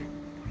anything to her,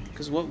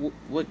 because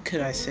what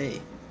could I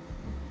say?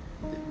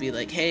 Be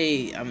like,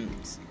 hey,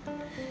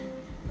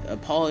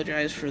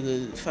 apologize for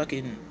the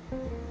fucking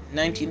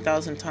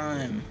 19,000th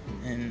time,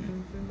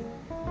 and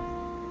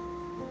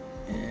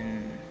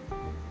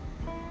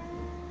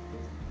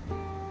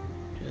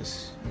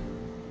just,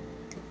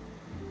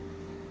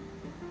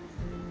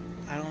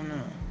 I don't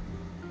know.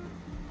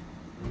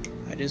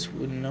 I just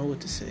wouldn't know what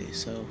to say,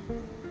 so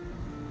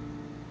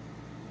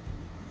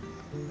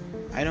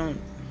I don't.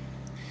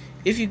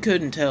 If you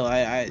couldn't tell,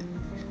 I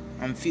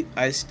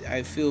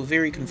feel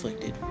very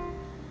conflicted.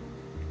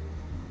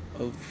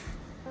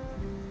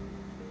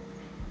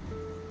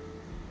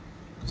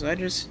 Because I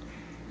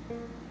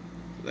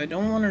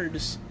don't want her to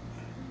just.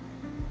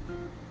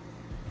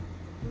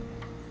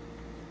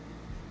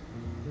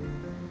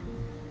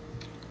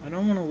 I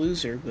don't want to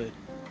lose her, but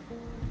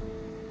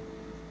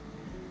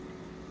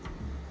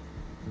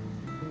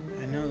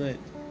I know that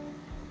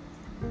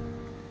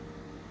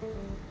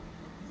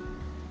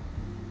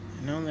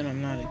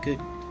I'm not a good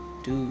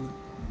dude.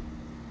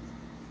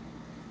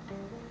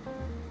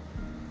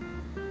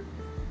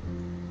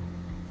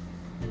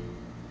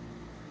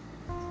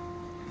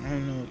 I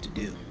don't know what to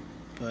do,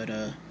 but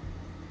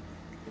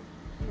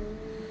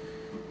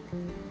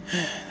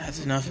that's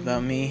enough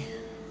about me.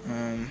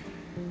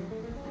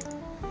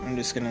 I'm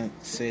just gonna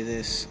say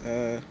this,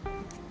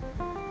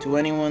 to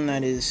anyone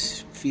that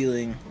is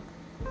feeling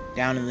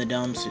down in the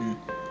dumps and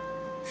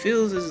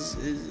feels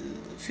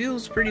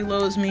pretty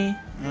low as me,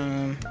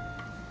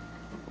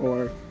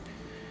 or,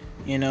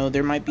 you know,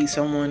 there might be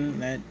someone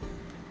that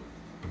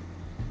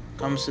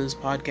comes to this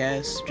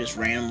podcast just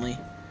randomly.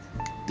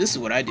 This is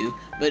what I do,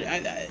 but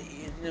I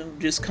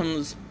just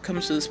comes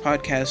to this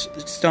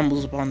podcast,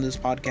 stumbles upon this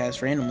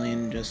podcast randomly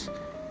and just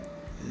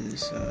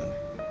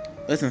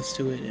listens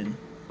to it, and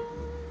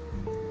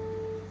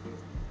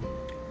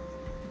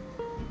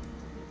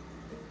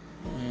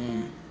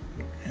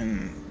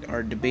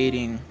are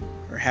debating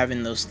or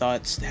having those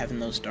thoughts, having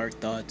those dark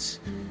thoughts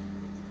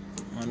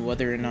on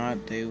whether or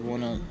not they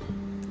want to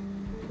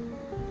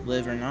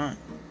live or not.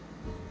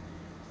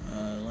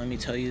 Let me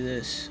tell you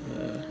this,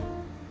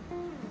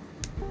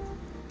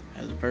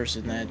 as a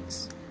person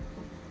that's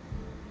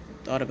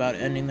thought about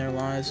ending their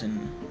lives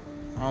and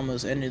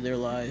almost ended their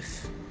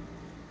life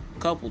a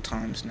couple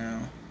times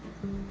now,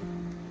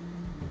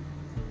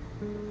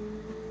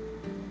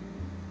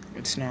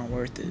 it's not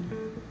worth it.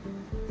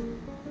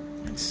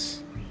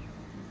 It's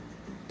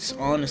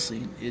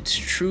honestly, it's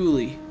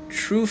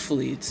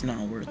truthfully, it's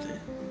not worth it.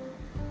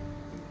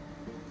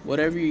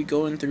 Whatever you're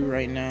going through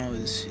right now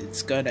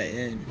it's gotta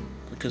end.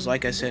 Because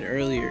like I said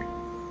earlier,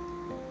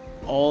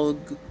 all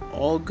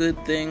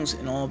good things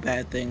and all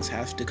bad things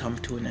have to come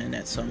to an end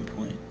at some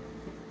point.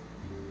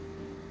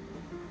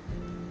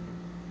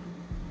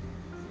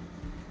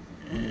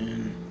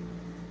 And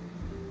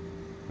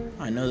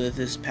I know that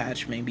this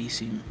patch may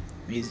seem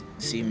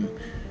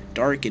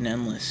dark and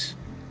endless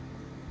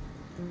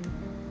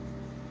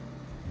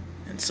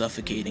and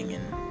suffocating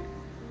and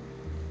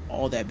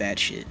all that bad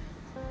shit.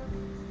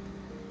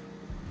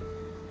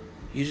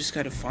 You just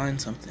gotta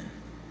find something.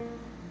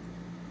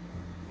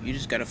 You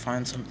just gotta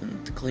find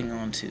something to cling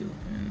on to,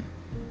 and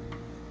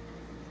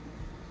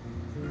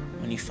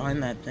when you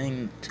find that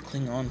thing to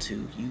cling on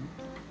to, you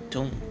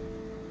don't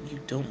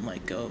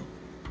let go.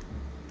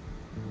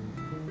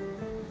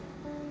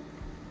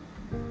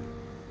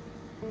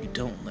 You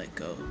don't let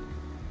go.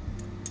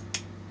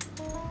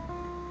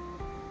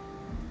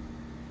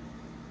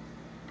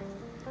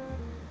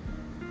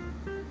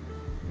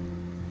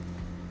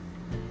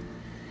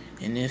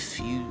 And if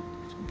you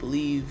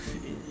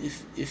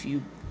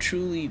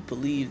truly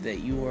believe that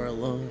you are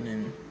alone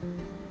and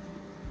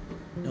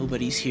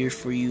nobody's here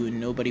for you and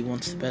nobody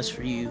wants the best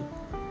for you,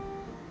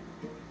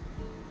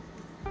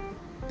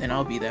 then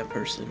I'll be that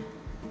person.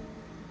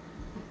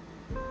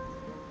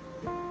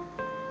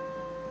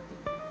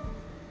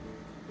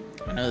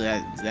 I know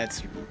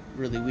that's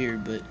really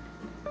weird, but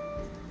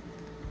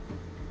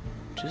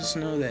just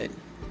know that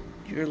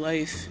your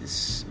life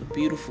is a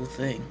beautiful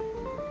thing.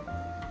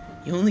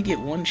 You only get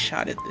one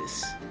shot at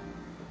this.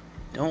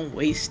 Don't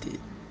waste it.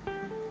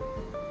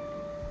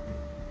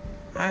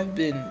 I've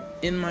been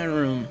in my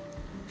room,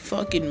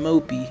 fucking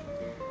mopey,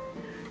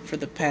 for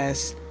the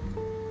past,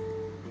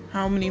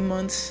 how many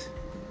months?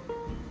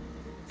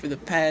 For the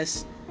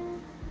past,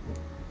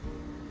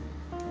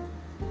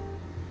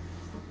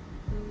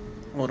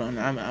 hold on,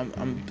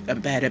 I'm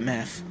bad at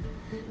math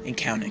and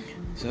counting.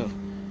 So,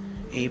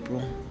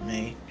 April,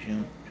 May,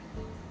 June,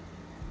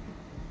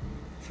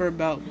 for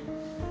about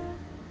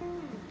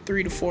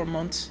 3 to 4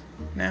 months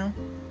now.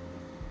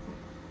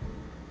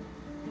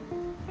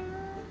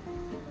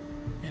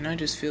 And I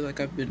just feel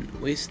like I've been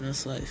wasting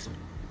this life.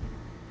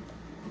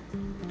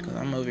 Because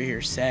I'm over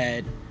here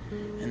sad,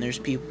 and there's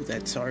people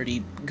that's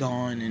already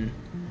gone and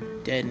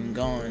dead and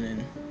gone,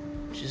 and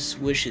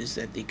just wishes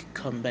that they could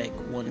come back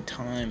one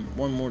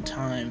more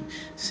time,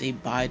 say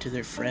bye to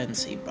their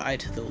friends, say bye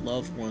to their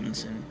loved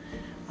ones, and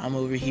I'm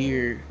over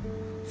here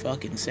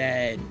fucking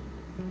sad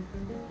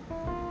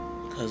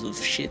because of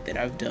shit that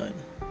I've done.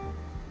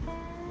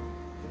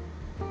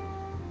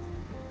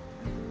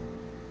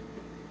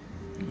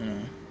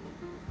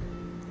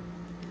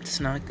 It's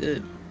not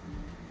good.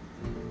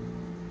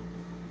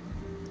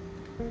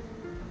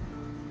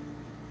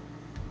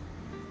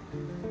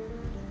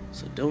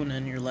 So don't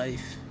end your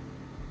life.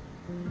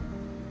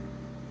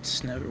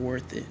 It's never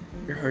worth it.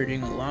 You're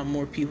hurting a lot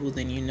more people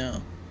than you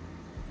know.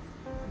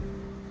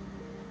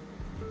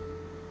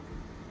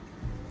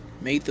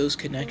 Make those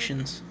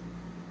connections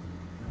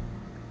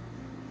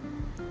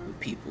with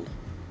people.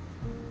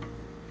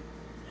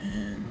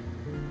 And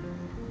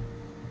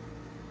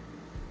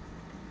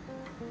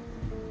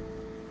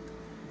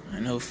I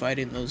know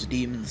fighting those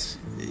demons,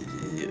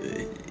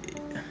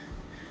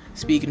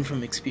 speaking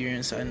from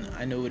experience,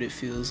 I know what it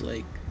feels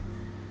like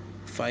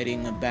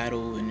fighting a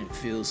battle and it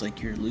feels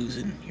like you're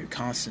losing. You're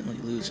constantly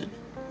losing.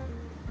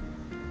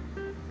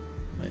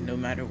 But no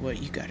matter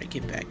what, you gotta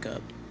get back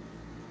up.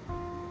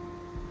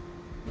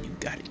 You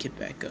gotta get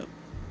back up.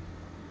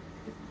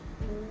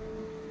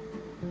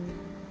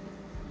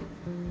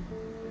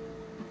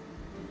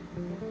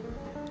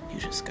 You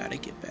just gotta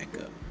get back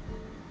up.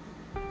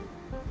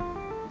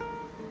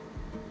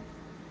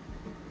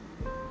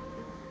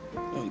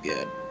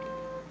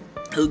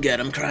 Oh god,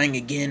 I'm crying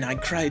again. I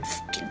cried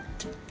fucking...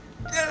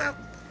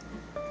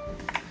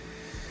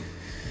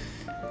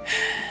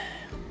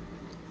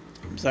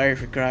 I'm sorry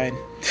for crying.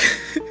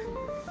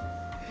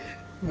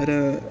 But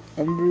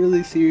I'm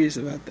really serious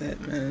about that,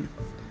 man.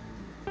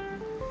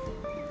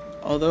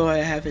 Although I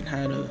haven't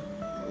had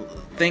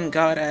thank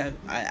God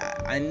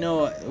I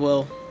know,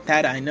 well,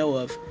 that I know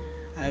of,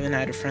 I haven't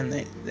had a friend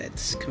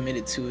that's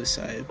committed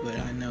suicide, but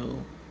I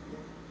know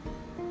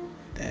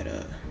that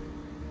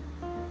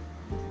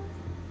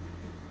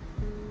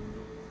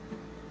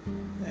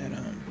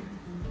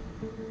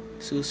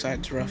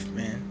suicide's rough,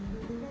 man.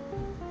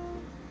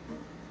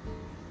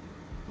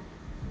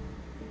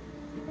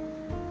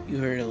 You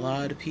hurt a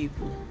lot of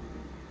people.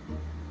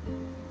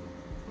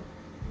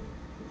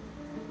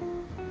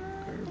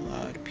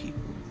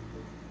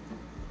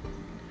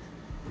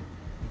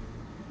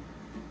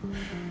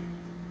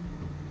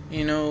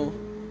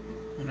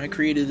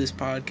 created this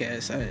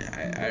podcast,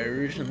 I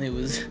originally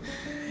was,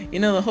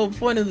 the whole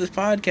point of this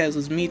podcast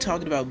was me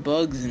talking about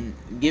bugs and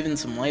giving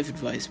some life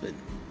advice, but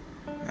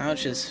now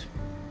it's just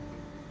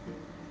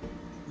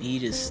me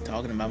just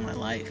talking about my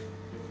life.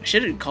 I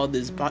should have called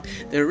this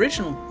the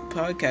original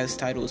podcast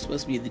title was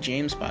supposed to be the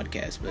James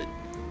Podcast, but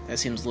that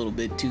seems a little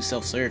bit too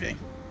self-serving.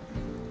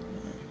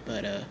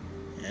 But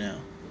yeah.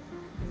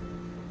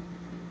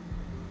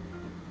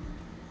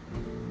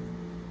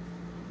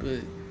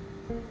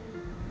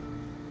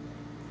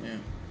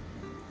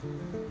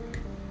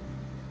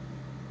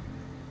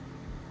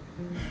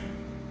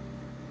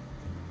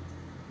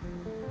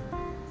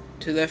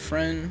 To that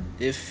friend,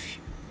 if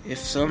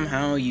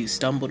somehow you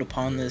stumbled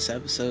upon this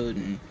episode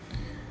and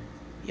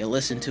you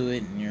listen to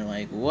it and you're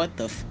like, what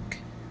the fuck?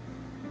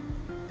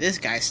 This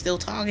guy's still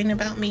talking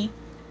about me?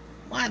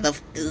 Why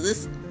is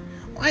this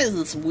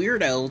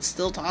weirdo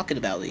still talking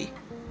about me?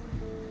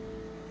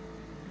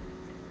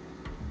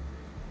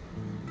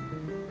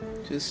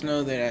 Just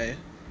know that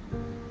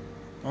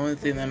the only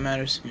thing that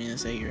matters to me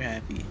is that you're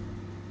happy.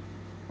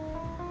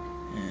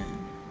 And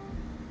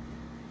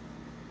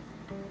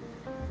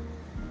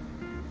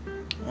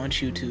I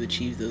want you to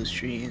achieve those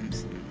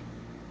dreams.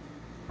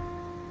 And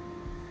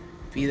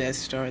be that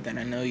star that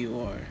I know you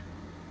are.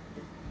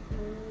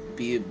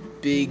 Be a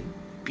big,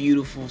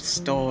 beautiful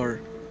star.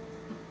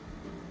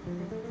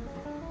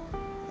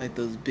 Like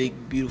those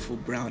big, beautiful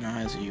brown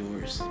eyes of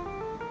yours.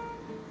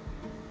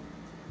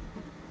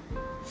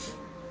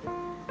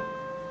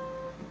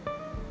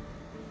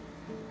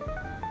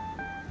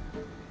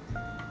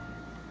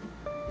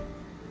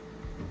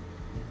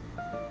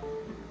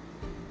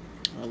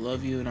 I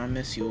love you and I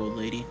miss you, old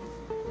lady.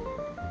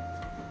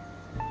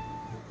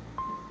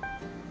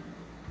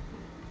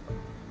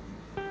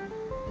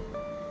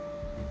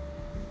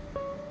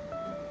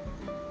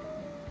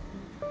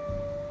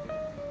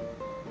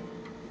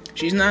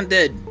 She's not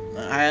dead.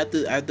 I have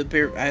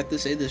to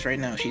say this right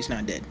now. She's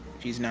not dead.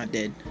 She's not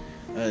dead.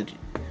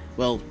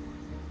 Well,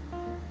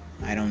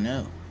 I don't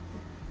know.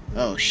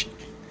 Oh shit.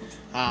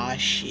 Ah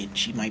shit.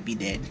 She might be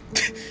dead.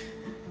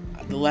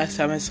 The last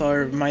time I saw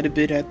her might have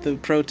been at the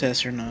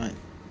protest or not.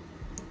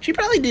 She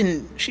probably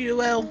didn't.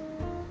 The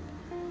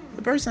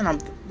person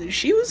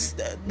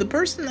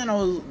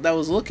that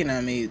was looking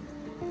at me.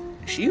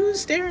 She was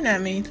staring at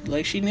me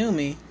like she knew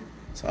me.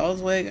 So I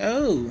was like,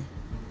 oh.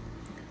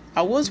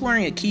 I was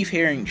wearing a Keith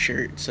Haring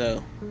shirt,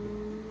 so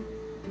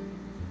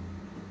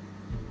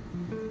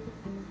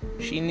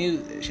she knew.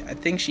 I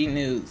think she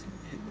knew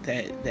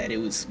that it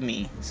was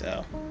me.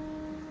 So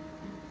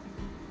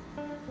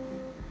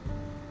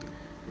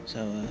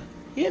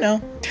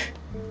yeah.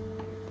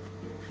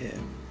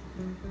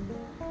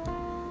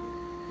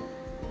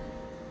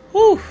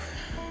 Whew.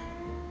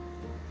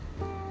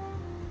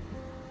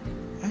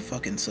 I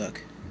fucking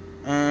suck.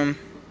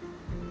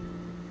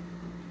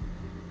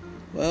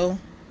 Well.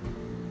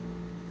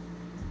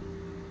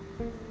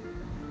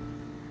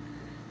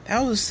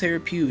 That was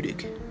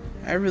therapeutic.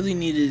 I really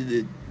needed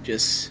to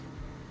just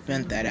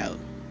vent that out.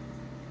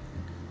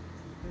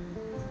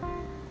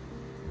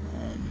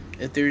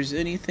 If there's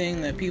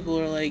anything that people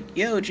are like,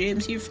 yo,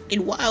 James, you're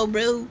fucking wild,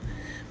 bro.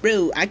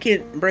 Bro, I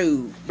can't,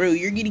 bro,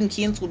 you're getting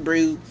canceled,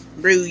 bro.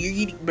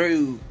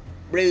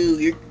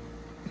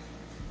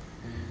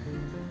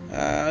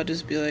 I'll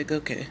just be like,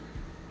 okay.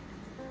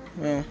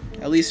 Well,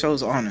 at least I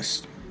was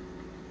honest.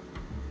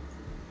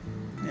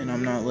 And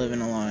I'm not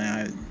living a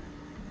lie.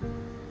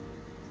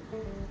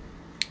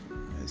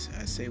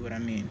 I say what I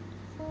mean.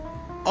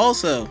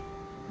 Also,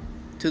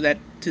 to that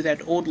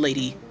old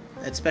lady,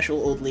 that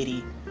special old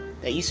lady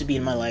that used to be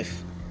in my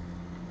life,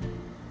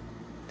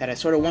 that I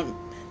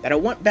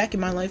want back in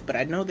my life, but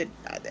I know that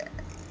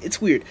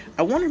it's weird.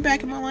 I want her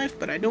back in my life,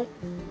 but I don't.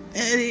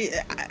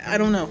 I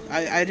don't know.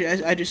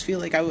 I just feel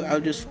like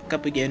I'll just fuck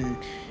up again,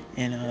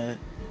 and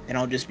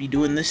I'll just be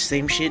doing this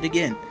same shit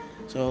again.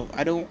 So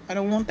I don't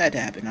want that to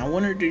happen. I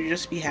want her to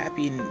just be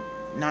happy and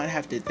not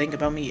have to think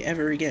about me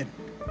ever again.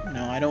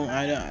 I don't,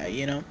 yeah,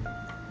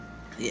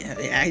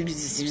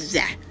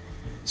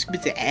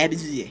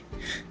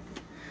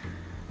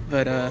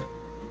 but,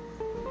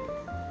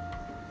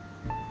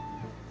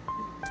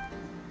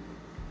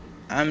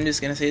 I'm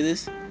just gonna say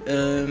this,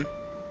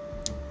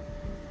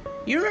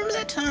 you remember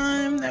that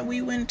time that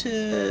we went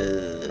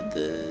to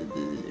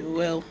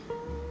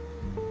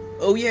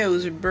oh yeah, it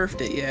was your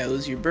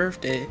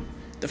birthday,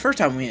 the first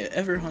time we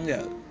ever hung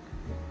out,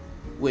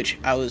 which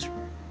I was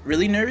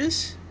really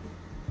nervous,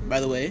 by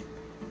the way.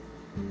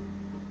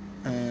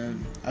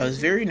 I was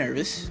very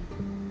nervous,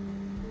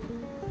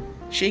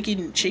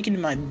 shaking in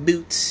my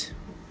boots,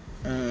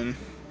 because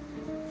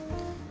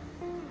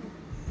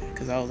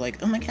I was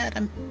like, oh my god,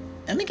 I'm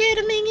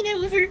hanging out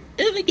with her,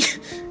 oh my god,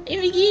 I'm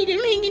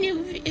hanging out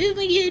with her,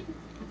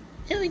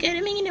 oh my god,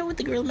 I'm hanging out with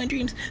the girl of my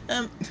dreams,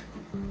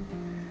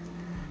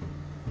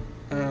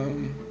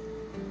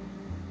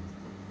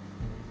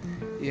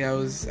 yeah,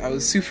 I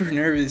was super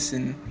nervous,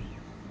 and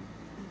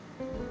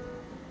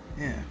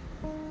yeah.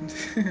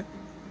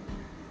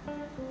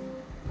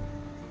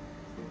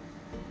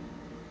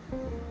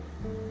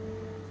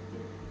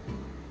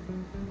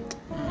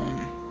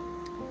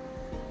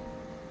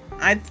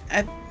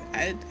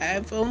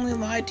 I've only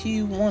lied to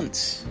you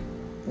once,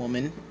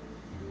 woman,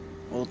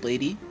 old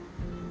lady.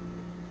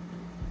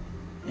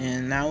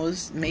 And that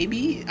was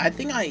maybe,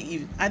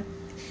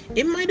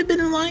 it might have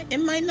been a lie, it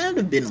might not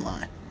have been a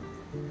lie.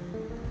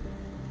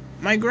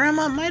 My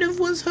grandma might have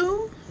was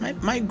home.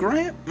 My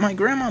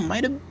grandma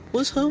might have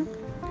was home.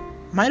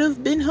 Might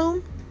have been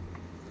home.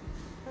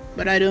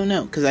 But I don't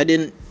know, because I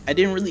didn't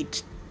really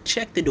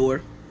check the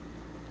door.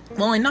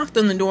 Well, I knocked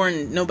on the door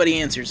and nobody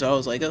answered, so I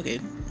was like, okay,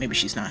 maybe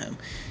she's not home.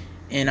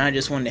 And I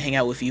just wanted to hang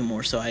out with you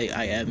more, so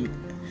I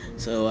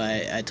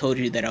told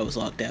you that I was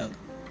locked out.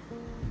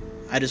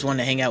 I just wanted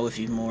to hang out with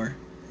you more,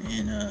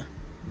 and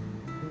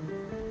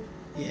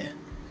yeah.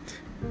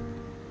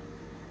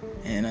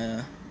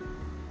 And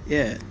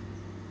yeah.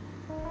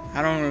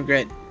 I don't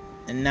regret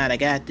not a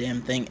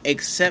goddamn thing,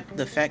 except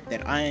the fact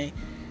that I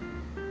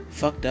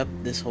fucked up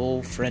this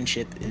whole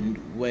friendship and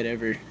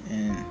whatever,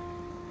 and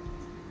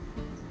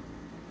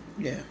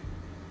yeah.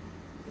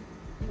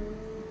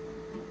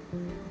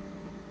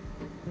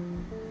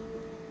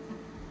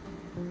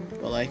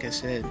 But like I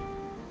said,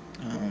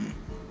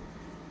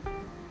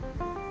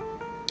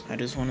 I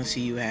just want to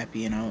see you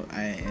happy, and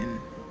and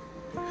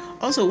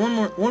also one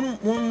more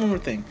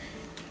thing.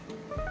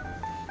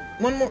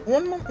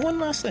 One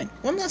last thing.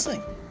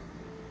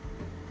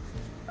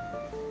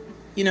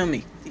 You know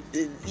me.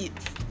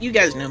 You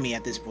guys know me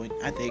at this point,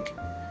 I think.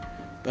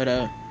 But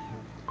the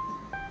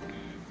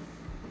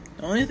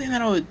only thing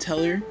that I would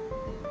tell her,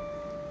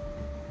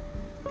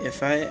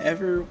 if I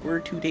ever were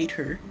to date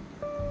her,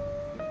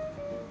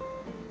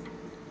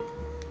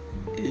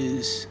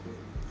 is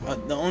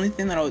the only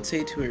thing that I would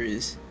say to her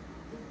is,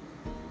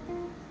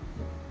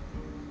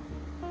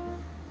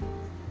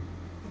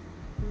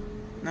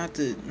 not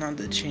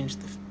to change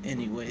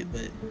anyway,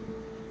 but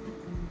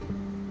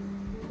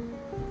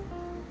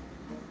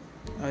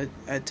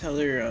I'd tell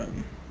her,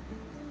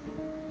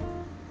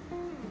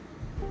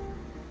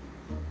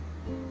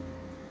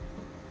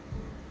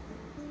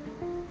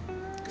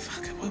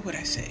 what would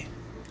I say?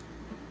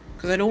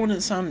 Because I don't want to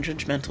sound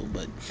judgmental,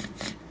 but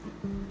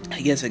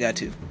I guess I got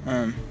to.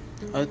 I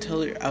would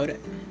tell her,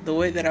 the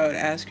way that I would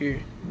ask her,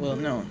 well,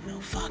 no,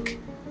 fuck.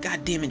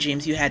 God damn it,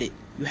 James, you had it.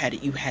 You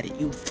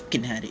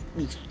fucking had it.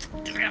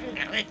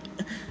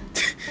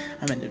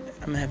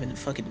 I'm having a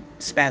fucking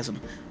spasm.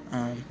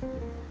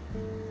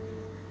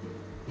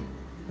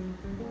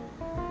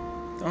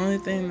 The only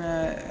thing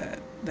that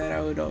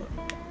I would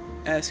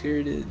ask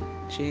her to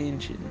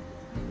change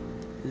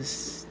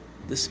is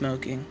the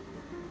smoking.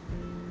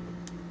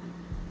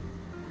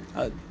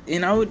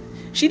 And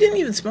she didn't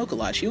even smoke a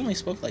lot. She only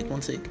smoked like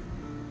one cig.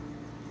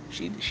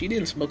 She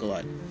didn't smoke a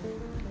lot,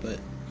 but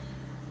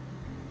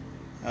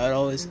I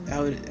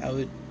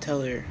would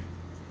tell her,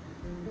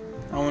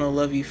 I want to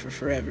love you for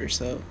forever.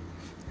 So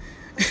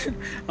I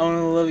want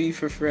to love you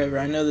for forever.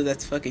 I know that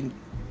that's fucking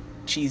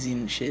cheesy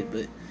and shit,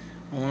 but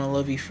I want to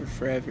love you for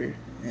forever,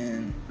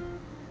 and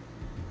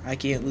I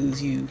can't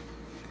lose you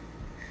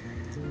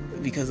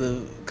because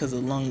of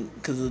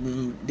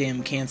the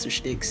damn cancer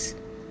sticks.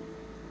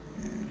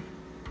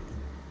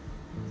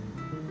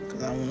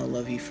 Because I want to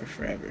love you for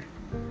forever.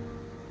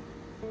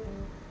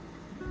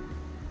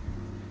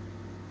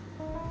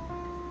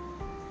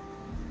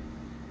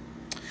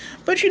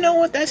 But you know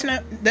what? That's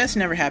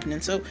never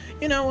happening. So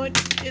you know what?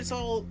 This is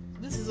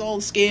all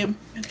a scam.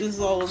 This is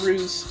all a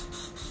ruse.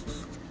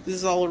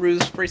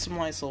 Spray some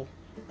Lysol.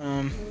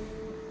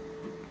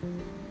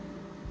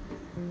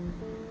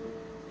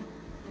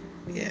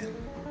 Yeah.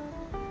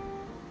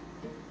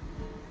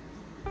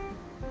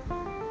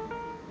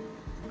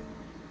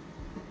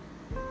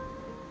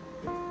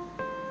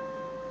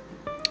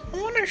 I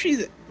wonder if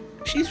she's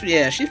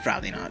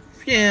probably not.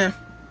 Yeah.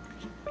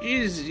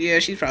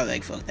 She's probably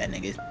like, fuck that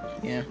nigga.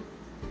 Yeah.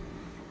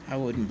 I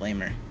wouldn't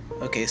blame her.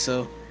 Okay,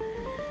 so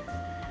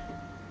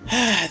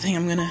I think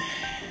I'm gonna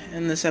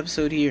end this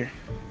episode here.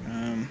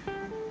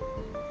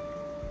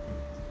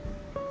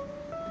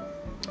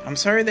 I'm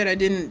sorry that I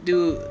didn't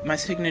do my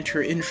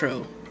signature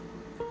intro.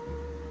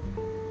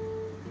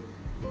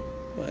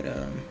 But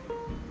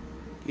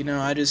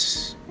I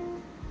just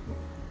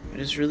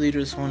really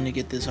just wanted to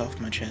get this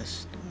off my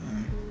chest.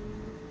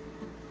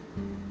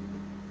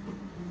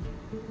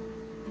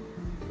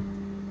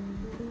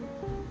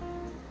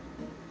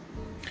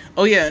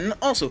 Oh yeah, and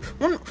also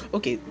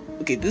okay,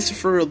 this is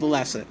for the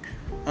last thing.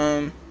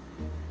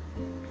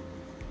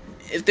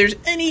 If there's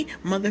any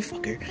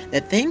motherfucker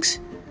that thinks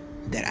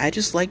that I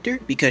just liked her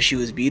because she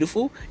was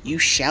beautiful, you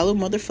shallow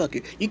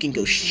motherfucker, you can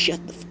go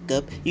shut the fuck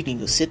up. You can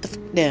go sit the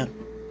fuck down.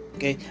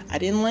 Okay, I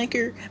didn't like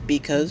her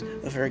because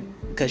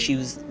she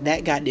was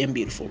that goddamn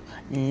beautiful.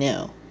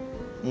 No.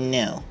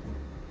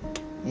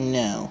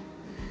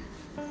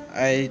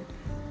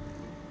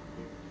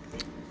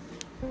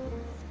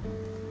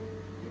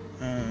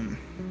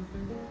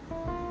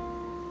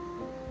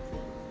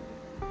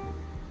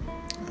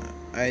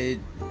 I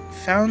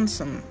found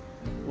some.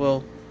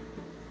 Well,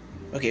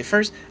 okay.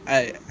 First,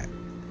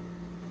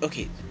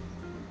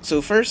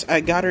 So first, I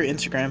got her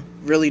Instagram.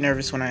 Really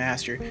nervous when I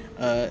asked her.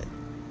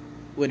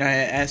 when I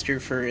asked her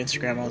for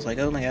Instagram, I was like,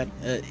 "Oh my god,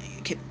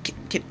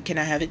 can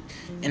I have it?"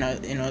 And I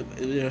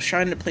was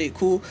trying to play it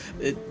cool.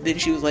 Then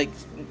she was like,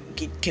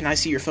 "Can I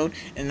see your phone?"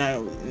 And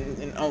I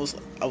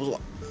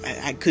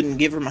couldn't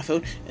give her my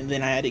phone, and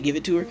then I had to give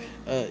it to her.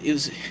 I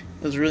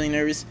was really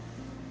nervous.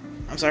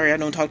 I'm sorry, I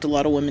don't talk to a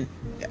lot of women.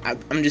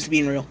 I'm just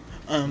being real.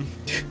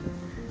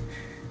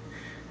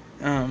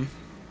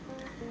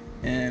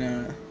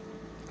 And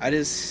I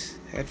just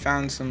had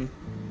found some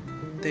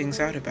things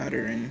out about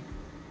her, and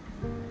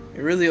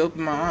it really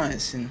opened my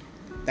eyes. And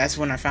that's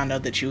when I found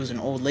out that she was an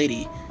old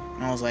lady,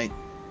 and I was like,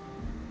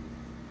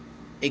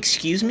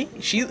 "Excuse me?"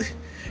 She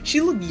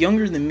looked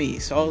younger than me,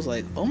 so I was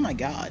like, "Oh my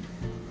god."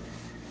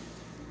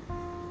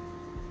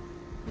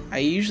 I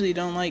usually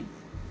don't like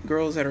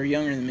girls that are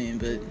younger than me,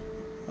 but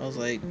I was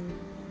like,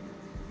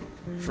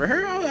 for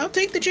her, I'll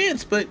take the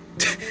chance. But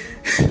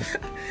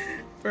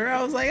for her,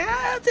 I was like,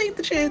 I'll take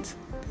the chance.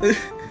 But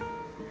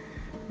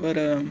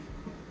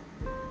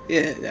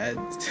yeah.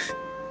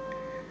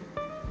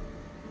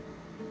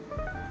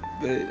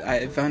 But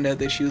I found out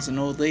that she was an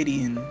old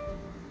lady and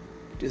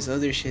just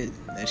other shit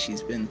that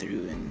she's been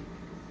through,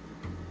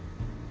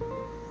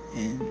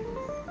 and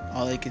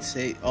all I could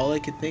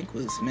think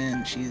was,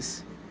 man,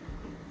 she's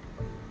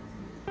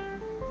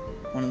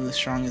one of the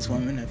strongest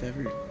women I've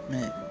ever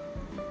met.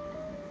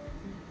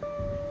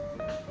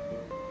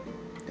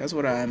 That's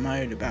what I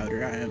admired about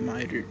her. I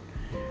admired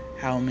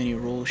how many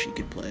roles she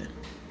could play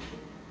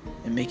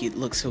and make it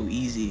look so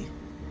easy.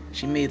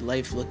 She made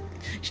life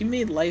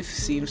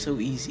seem so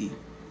easy.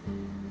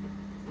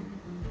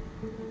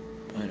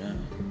 But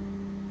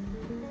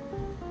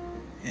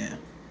yeah.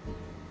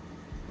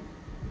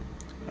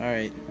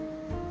 Alright.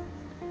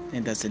 I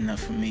think that's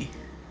enough for me.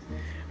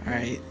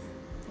 Alright.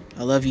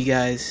 I love you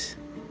guys.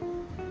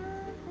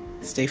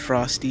 Stay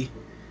frosty.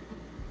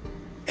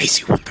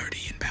 AC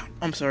 130 inbound.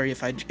 I'm sorry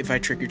if I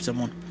triggered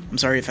someone. I'm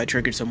sorry if I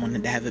triggered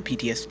someone to have a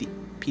PTSD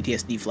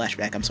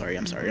flashback. I'm sorry.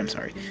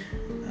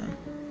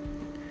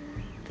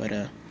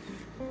 But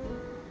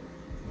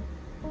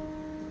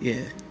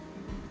yeah.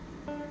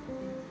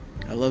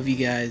 I love you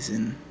guys,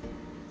 and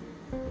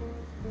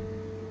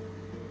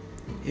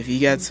if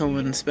you got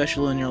someone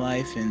special in your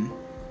life,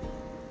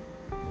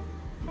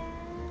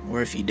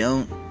 or if you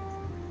don't,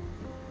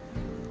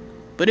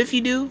 but if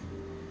you do,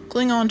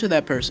 cling on to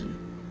that person.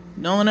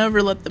 Don't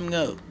ever let them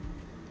go.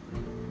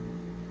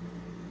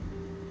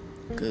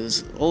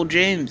 Because old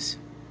James,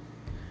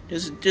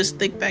 just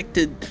think back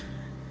to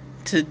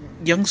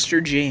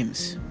youngster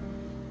James,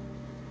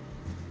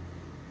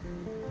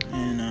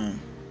 and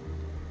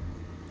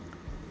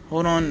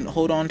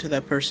hold on to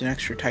that person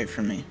extra tight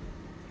for me.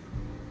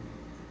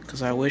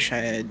 Because I wish I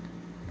had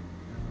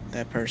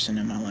that person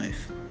in my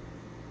life,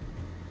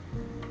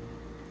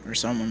 or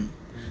someone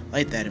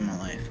like that in my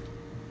life,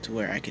 to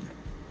where I can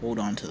hold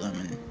on to them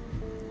and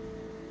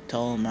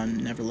tell them I'm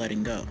never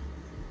letting go.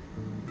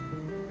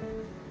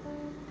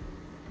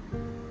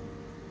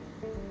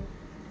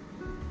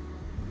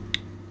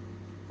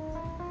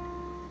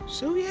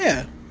 So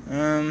yeah,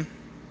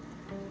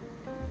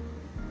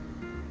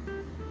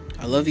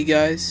 I love you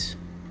guys.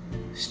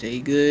 Stay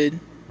good.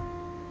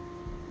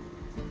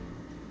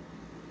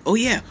 Oh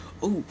yeah.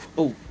 Oh,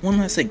 one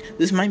last thing.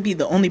 This might be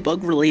the only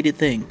bug-related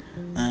thing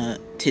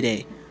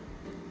today,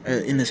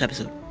 in this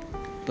episode.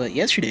 But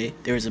yesterday,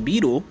 there was a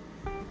beetle,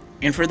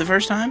 and for the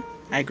first time,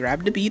 I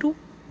grabbed a beetle,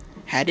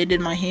 had it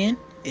in my hand.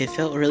 It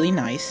felt really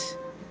nice.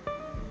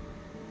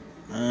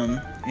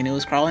 And it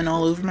was crawling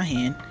all over my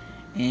hand,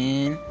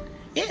 and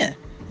yeah,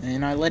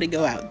 and I let it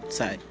go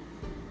outside.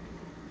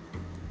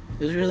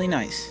 It was really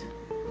nice.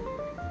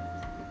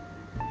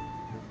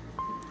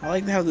 I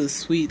like how the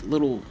sweet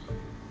little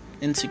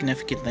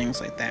insignificant things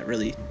like that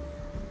really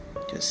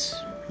just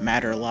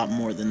matter a lot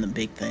more than the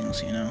big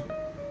things, you know?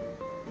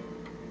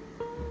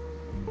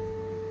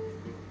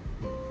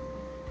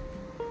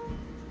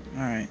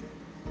 Alright.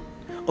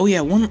 Oh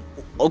yeah,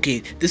 okay,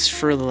 this is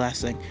for the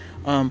last thing.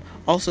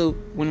 Also,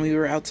 when we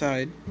were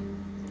outside,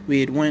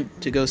 we had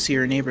went to go see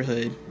her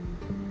neighborhood,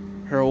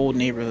 her old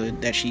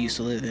neighborhood that she used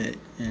to live at,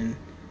 and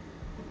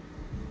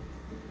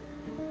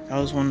that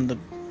was one of the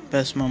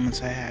best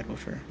moments I had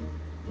with her.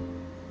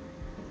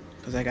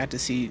 Because I got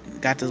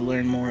to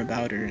learn more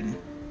about her, and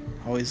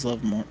I always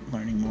love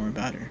learning more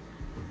about her.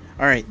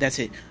 Alright, that's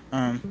it.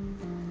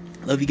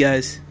 Love you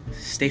guys.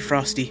 Stay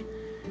frosty.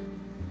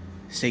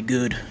 Stay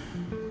good.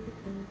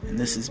 And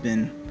this has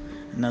been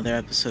another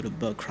episode of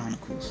Bug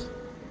Chronicles.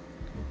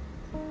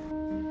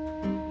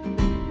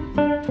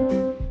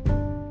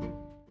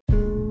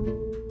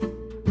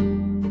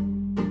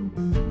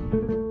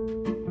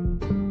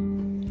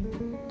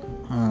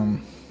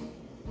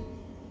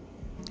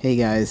 Hey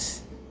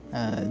guys,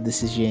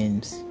 this is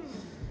James.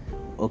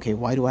 Okay,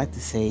 why do I have to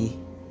say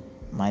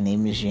my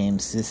name is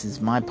James? This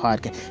is my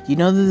podcast. You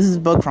know that this is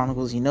Bug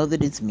Chronicles. You know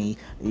that it's me.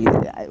 We've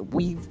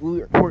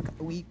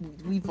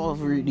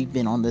already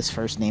been on this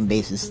first name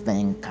basis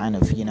thing, kind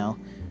of, you know.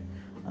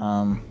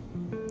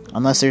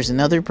 Unless there's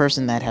another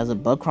person that has a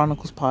Bug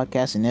Chronicles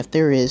podcast, and if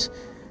there is,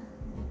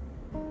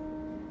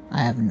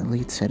 I have an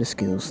elite set of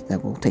skills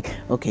that will take.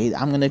 Okay,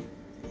 I'm gonna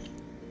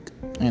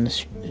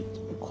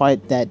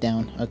quiet that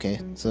down. Okay,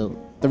 so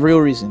the real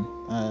reason.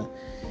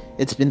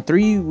 It's been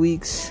 3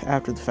 weeks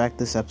after the fact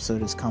this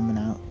episode is coming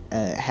out.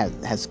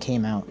 Has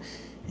came out,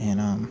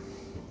 and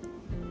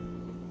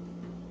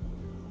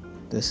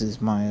this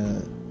is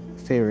my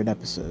favorite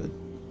episode.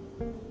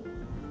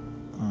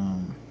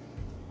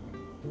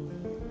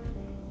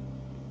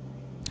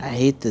 I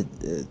hate that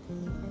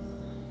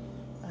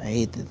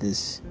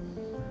this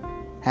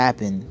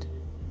happened,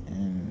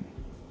 and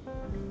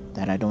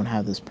that I don't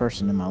have this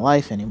person in my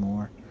life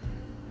anymore.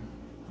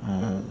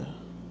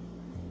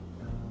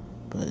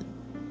 But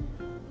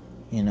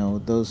you know,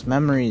 those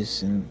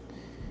memories and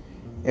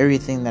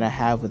everything that I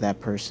have with that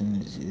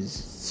person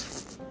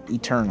is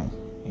eternal.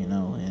 You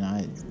know, and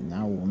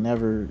I will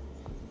never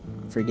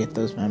forget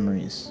those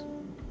memories.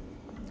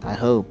 I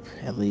hope,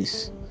 at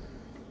least.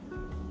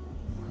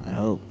 I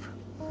hope.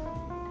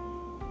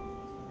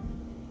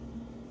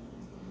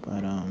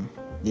 But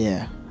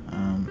yeah.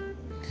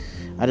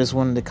 I just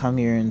wanted to come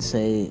here and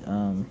say,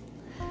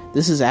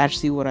 this is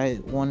actually what I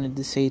wanted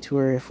to say to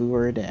her if we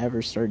were to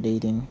ever start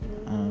dating.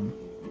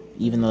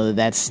 Even though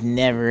that's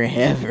never,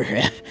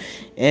 ever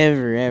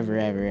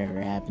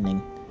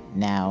happening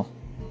now.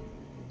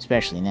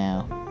 Especially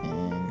now.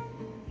 And,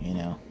 you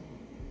know.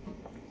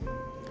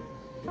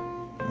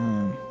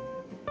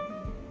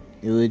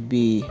 It would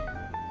be,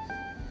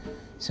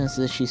 since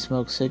that she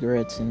smoked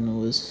cigarettes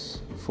and was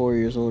 4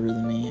 years older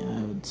than me,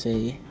 I would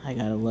say I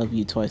gotta love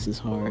you twice as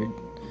hard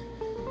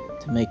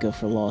to make up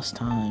for lost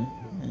time,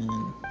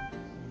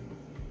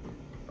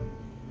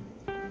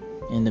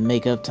 and to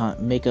make up for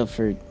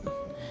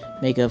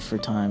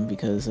time,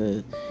 because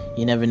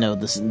you never know,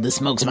 the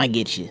smokes might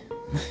get you.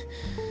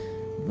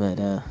 But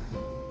I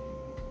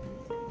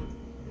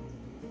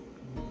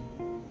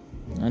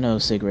know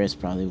cigarettes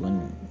probably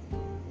wouldn't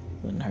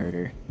hurt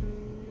her.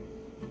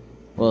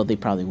 Well, they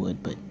probably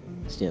would, but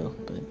still.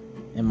 But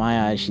in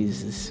my eyes,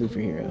 she's a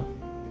superhero.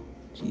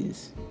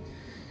 She's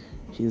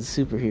a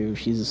superhero.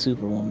 She's a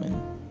superwoman.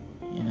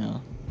 You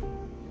know.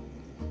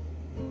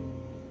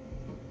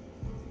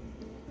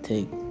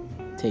 Take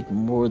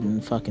more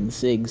than fucking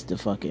cigs to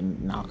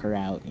fucking knock her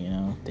out. You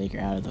know, take her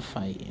out of the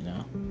fight. You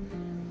know.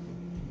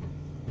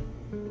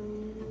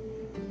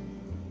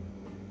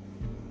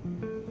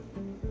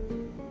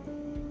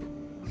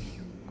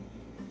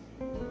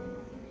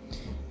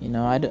 You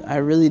know, I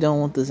really don't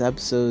want this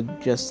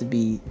episode just to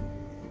be...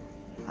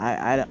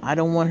 I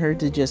don't want her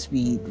to just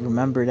be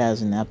remembered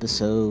as an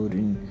episode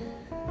and,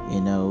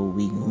 you know,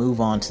 we move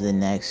on to the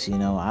next, you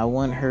know. I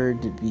want her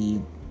to be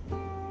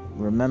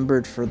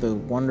remembered for the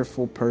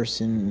wonderful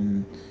person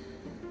and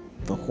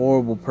the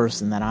horrible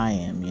person that I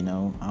am, you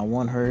know. I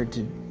want her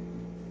to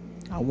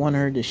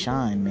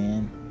shine,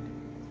 man.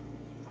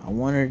 I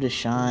want her to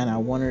shine. I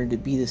want her to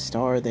be the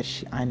star that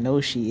I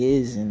know she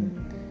is,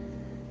 and,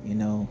 you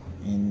know...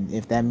 And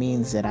if that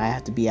means that I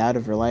have to be out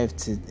of her life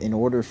in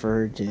order for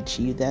her to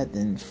achieve that,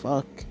 then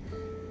fuck.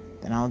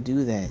 Then I'll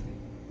do that,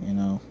 you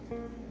know.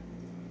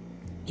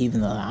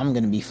 Even though I'm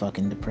gonna be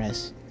fucking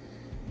depressed.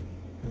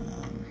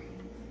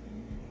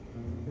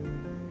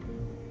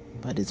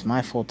 But it's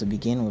my fault to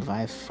begin with.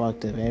 I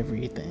fucked up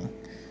everything.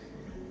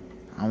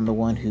 I'm the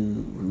one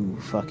who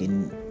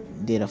fucking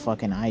did a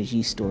fucking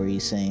IG story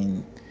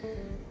saying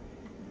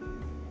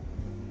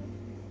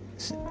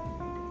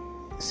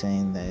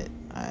that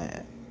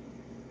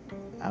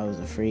I was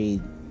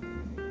afraid.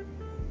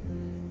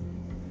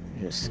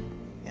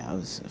 I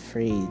was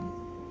afraid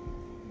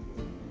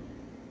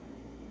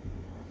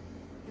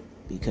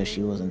because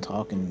she wasn't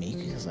talking to me,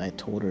 because I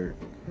told her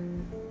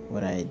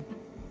what had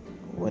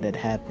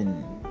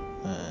happened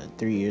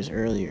 3 years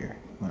earlier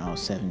when I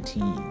was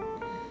 17,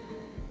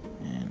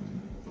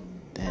 and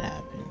that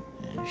happened,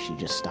 and she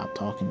just stopped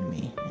talking to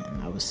me,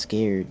 and I was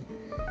scared.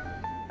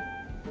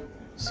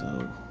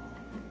 So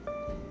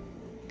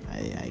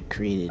I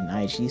created an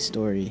IG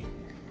story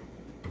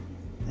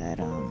that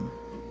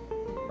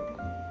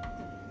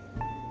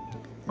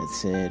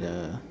said,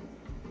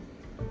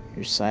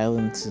 your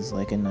silence is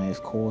like a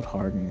knife, cold,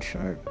 hard, and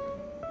sharp.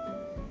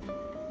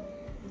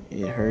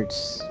 It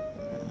hurts.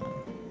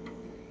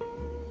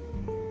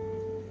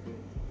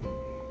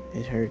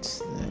 It hurts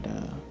that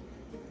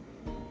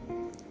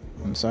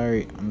I'm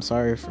sorry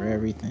for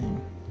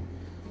everything.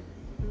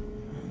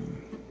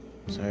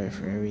 Sorry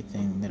for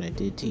everything that I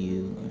did to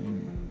you,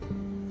 and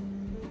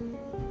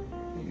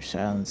your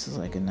silence is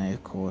like a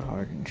knife, cold,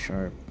 hard, and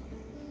sharp.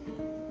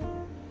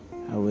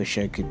 I wish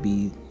I could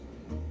be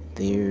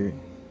there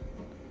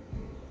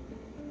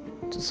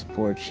to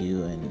support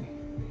you and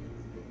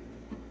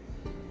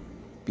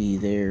be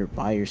there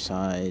by your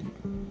side,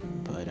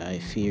 but I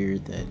fear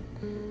that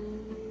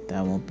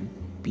won't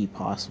be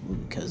possible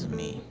because of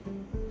me.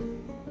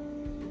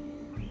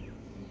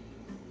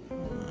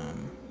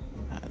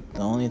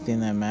 The only thing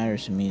that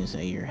matters to me is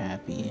that you're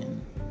happy,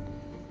 and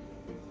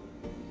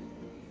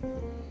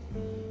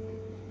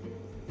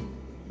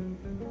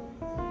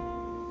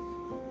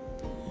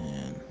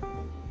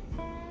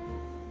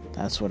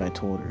that's what I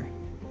told her.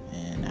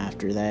 And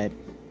after that,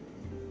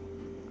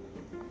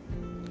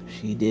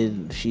 She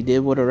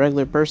did what a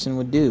regular person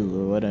would do,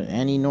 or what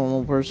any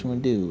normal person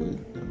would do,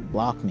 would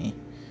block me.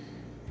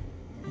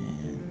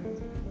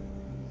 And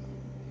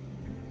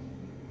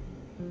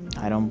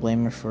I don't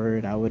blame her for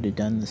it. I would have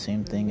done the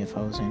same thing if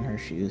I was in her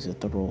shoes if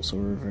the roles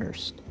were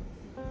reversed.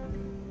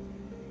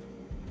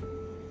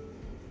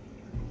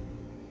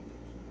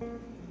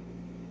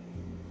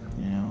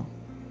 You know?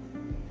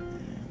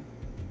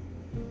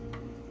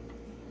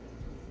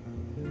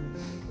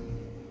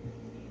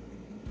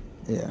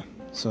 Yeah.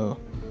 So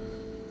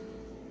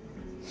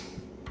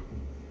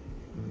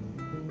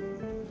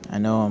I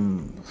know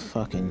I'm a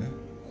fucking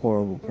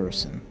horrible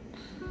person,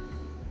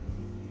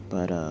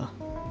 but you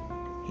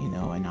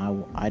know, and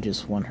I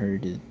just want her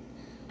to,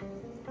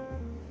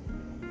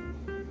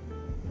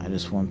 I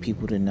just want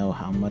people to know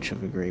how much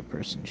of a great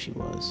person she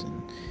was,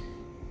 and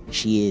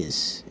she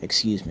is.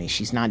 Excuse me,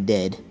 she's not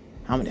dead.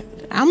 How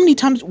many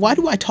times? Why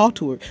do I talk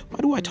to her? Why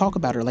do I talk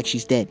about her like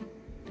she's dead?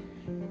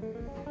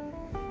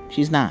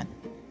 She's not.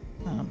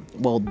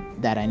 Well,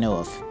 that I know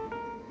of.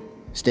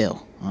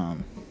 Still.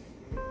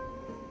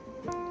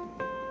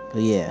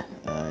 But yeah,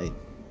 I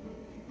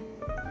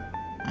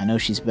know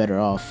she's better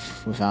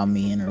off without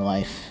me in her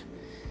life.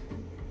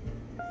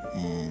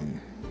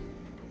 And,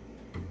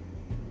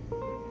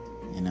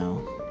 you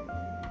know,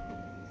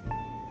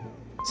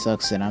 it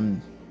sucks that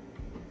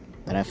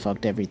I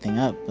fucked everything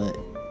up, but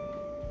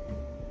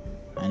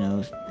I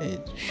know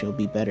she'll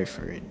be better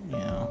for it, you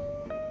know.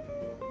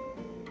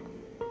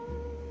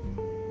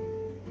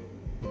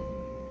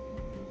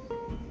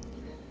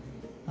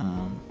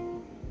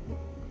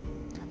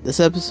 This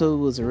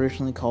episode was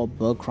originally called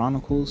Bug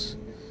Chronicles,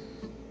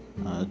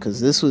 because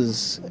this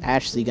was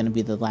actually going to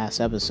be the last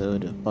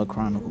episode of Bug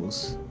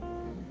Chronicles,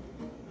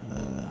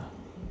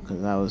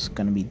 because I was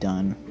going to be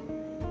done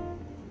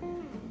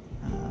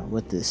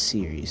with this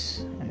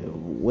series,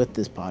 with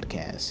this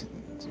podcast.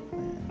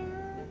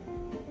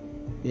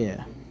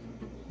 Yeah.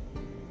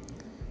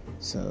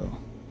 So,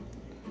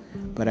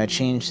 but I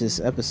changed this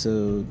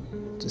episode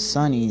to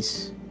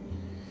Sunny's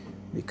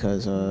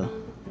because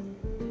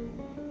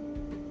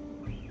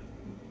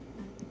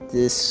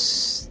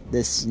this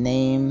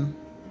name,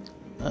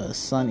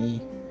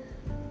 Sunny,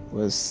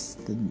 was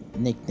the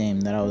nickname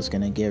that I was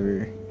gonna give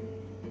her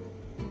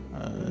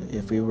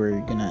if we were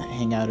gonna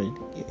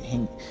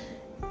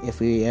if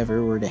we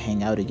ever were to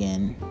hang out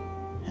again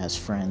as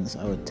friends.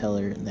 I would tell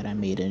her that I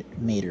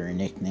made her a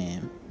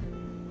nickname.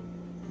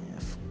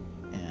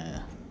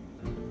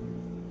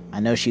 I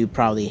know she would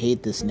probably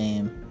hate this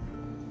name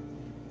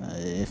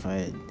if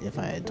I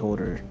had told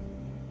her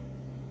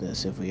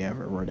this, if we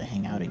ever were to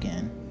hang out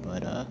again.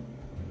 But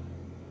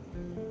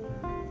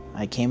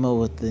I came up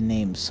with the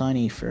name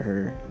Sunny for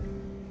her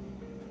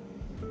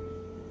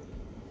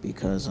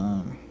because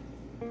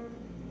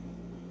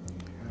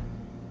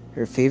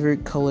her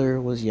favorite color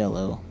was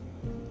yellow.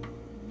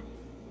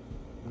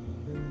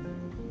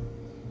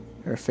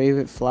 Her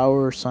favorite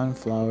flower were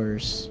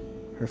sunflowers.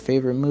 Her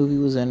favorite movie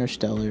was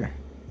Interstellar.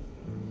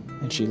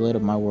 And she lit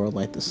up my world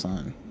like the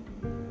sun.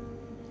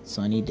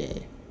 Sunny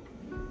Day.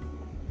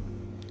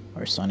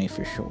 Or Sunny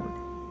for short.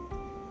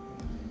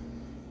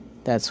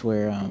 That's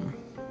where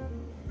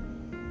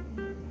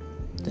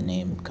the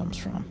name comes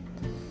from.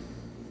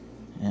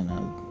 And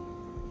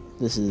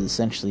this is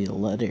essentially a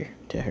letter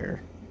to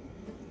her.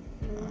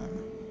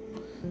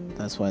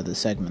 That's why the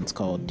segment's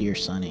called Dear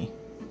Sunny.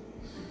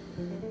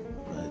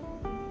 But,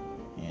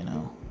 you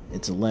know,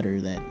 it's a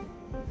letter that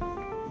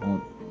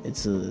won't,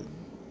 it's a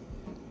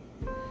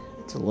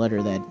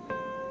letter that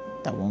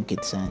won't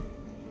get sent,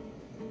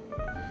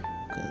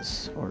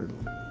 or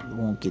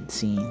won't get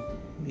seen,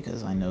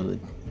 because I know that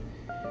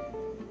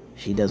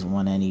she doesn't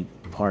want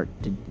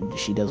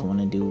she doesn't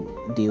want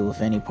to deal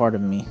with any part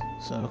of me,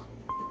 so,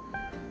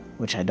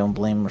 which I don't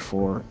blame her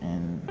for.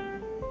 And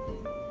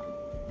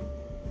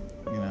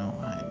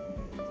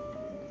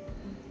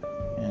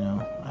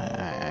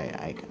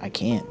I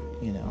can't,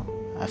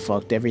 I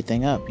fucked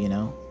everything up,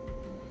 I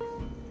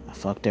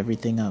fucked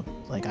everything up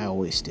like I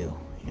always do,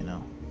 I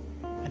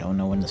don't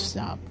know when to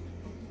stop.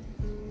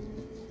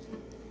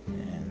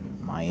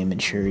 And my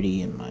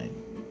immaturity and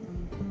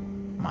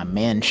my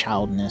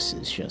man-childness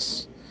is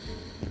just,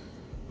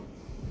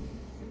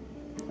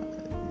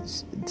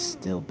 it's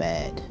still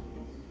bad.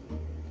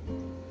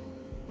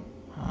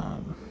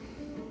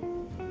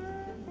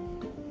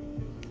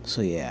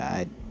 So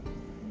yeah,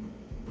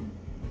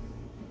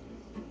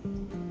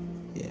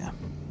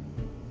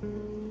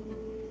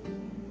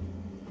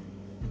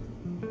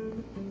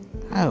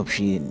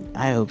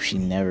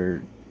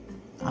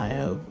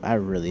 I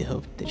really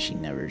hope that she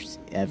never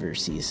ever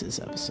sees this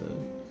episode.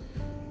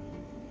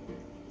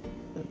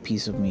 A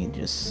piece of me,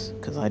 just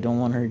because I don't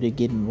want her to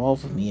get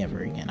involved with me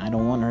ever again. I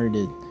don't want her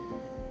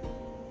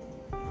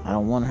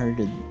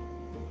to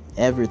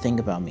ever think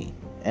about me,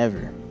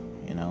 ever,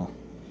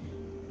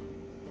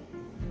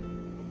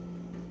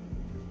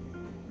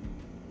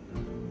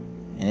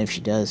 And if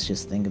she does,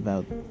 just think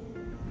about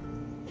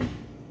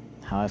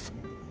how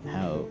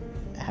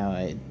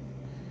I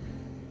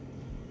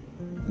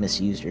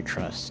misused her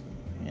trust,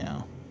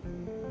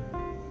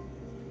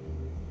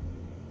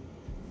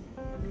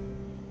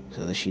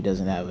 so that she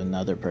doesn't have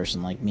another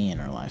person like me in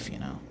her life, you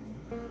know.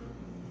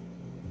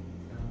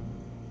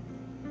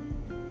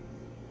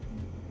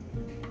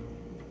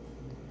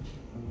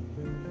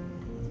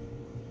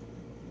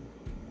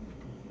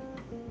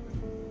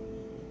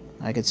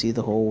 I could see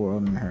the whole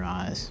world in her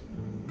eyes.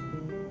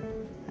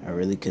 I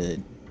really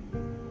could.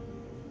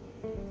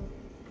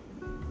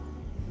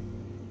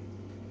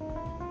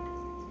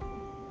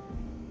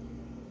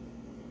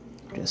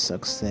 Just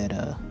sucks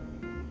that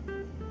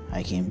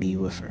I can't be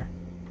with her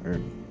or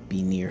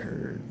be near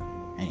her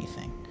or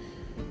anything.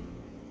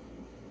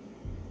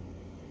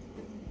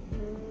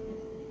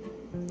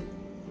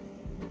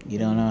 You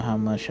don't know how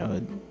much I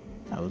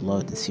would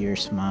love to see her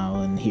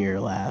smile and hear her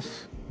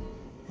laugh.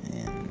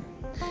 And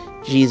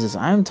Jesus,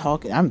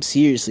 I'm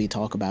seriously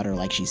talking about her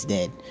like she's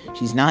dead.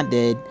 She's not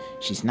dead.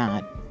 She's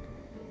not.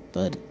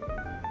 But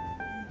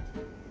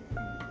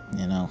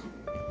you know,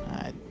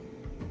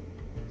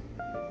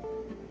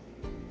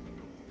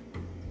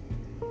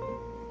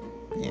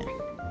 yeah.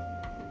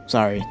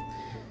 Sorry.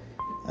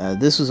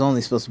 This was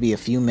only supposed to be a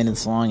few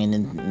minutes long, and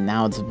then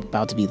now it's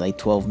about to be like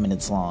 12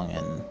 minutes long,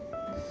 and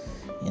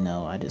you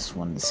know, I just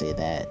wanted to say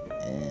that.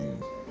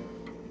 And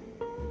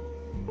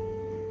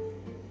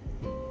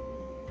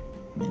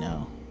you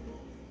know,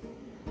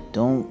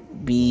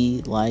 don't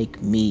be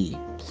like me,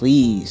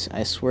 please.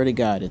 I swear to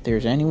God, if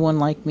there's anyone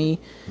like me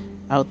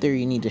out there,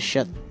 you need to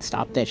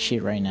stop that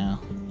shit right now.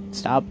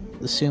 Stop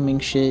assuming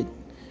shit.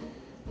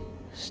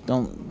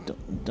 Don't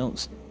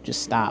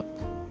just stop.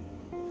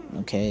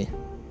 Okay?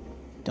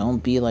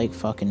 Don't be like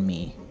fucking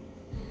me,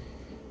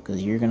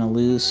 because you're gonna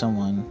lose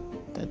someone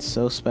that's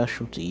so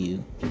special to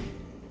you,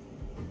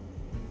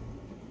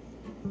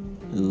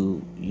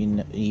 who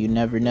you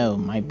never know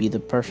might be the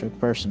perfect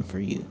person for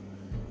you,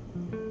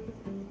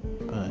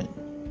 but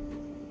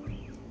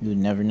you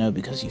never know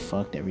because you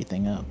fucked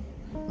everything up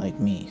like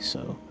me.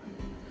 So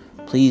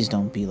please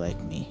don't be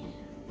like me.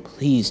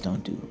 Please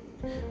don't be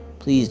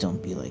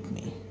like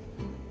me.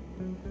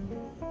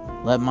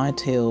 Let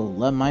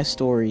my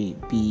story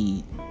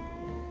be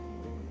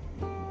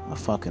a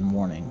fucking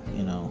warning,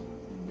 you know,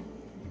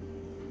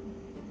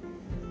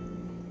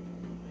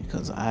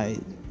 because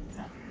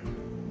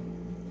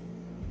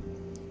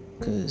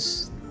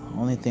the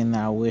only thing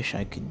that I wish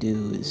I could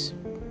do is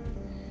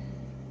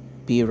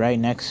be right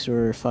next to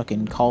her,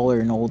 fucking call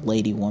her an old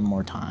lady one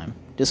more time.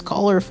 Just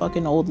call her a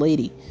fucking old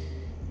lady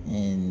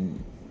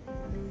and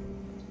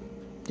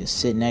just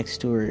sit next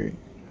to her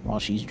while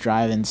she's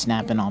driving,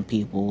 snapping on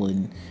people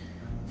and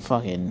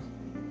fucking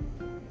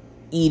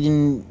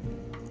eating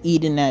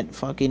that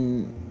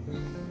fucking,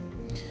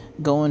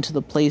 going to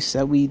the place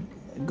that we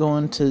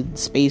going to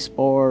Space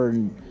Bar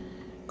and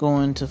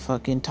going to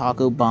fucking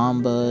Taco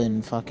Bamba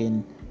and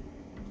fucking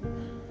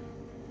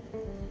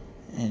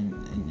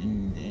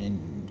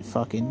and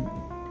fucking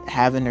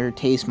having her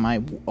taste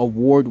my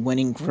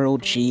award-winning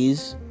grilled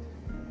cheese,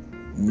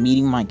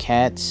 meeting my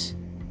cats,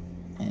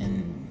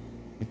 and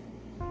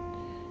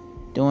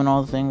doing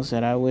all the things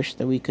that I wish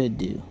that we could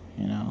do,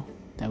 you know,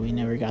 that we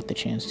never got the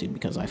chance to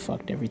because I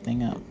fucked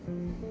everything up.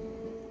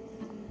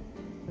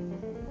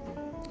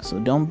 So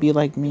don't be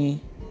like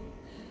me,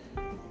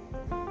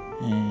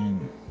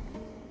 and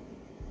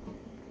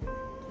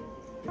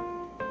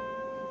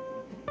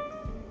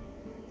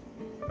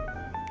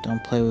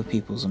don't play with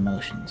people's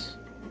emotions.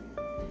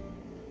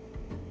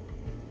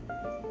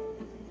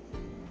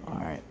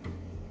 Alright.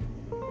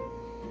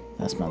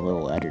 That's my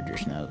little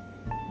editor's note.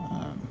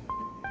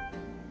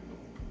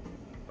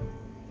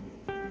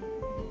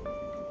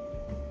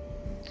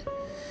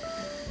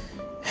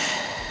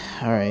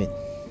 Alright.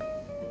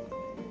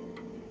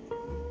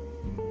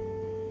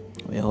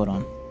 Wait, hold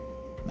on.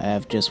 I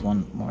have just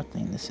one more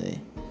thing to say.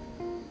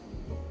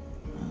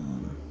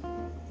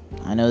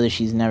 I know that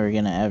she's never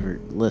gonna ever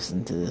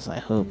listen to this. I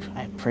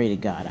pray to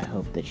God, I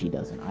hope that she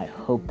doesn't. I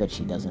hope that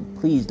she doesn't.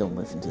 Please don't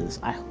listen to this.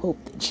 I hope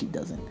that she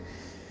doesn't.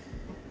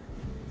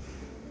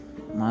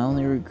 My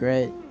only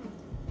regret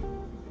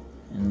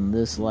in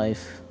this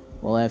life,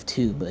 well, I have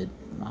two, but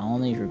my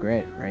only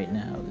regret right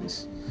now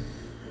is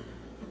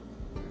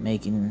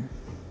making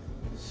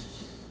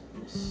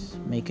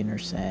her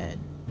sad,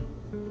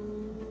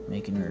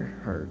 making her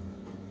hurt,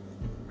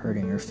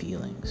 hurting her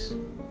feelings,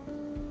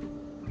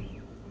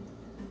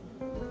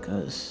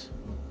 because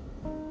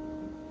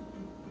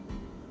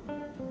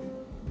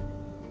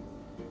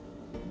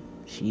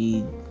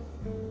she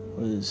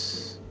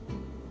was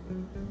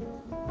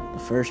the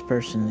first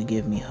person to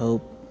give me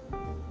hope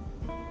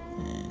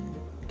and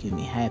give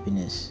me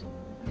happiness.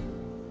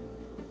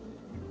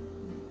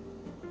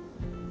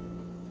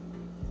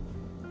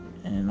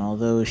 And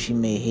although she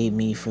may hate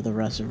me for the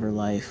rest of her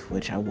life,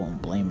 which I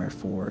won't blame her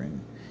for,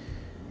 and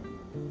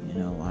you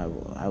know,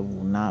 I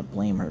will not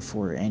blame her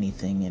for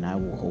anything, and I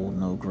will hold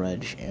no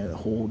grudge,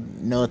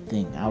 hold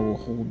nothing. I will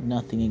hold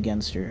nothing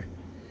against her,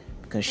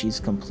 because she's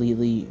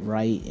completely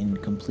right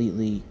and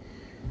completely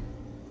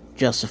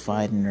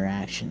justified in her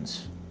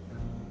actions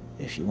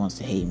if she wants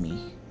to hate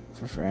me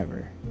for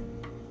forever.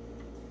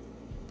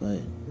 But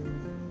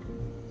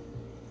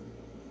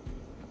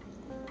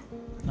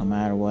No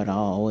matter what, I'll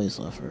always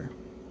love her.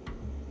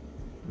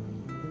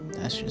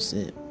 That's just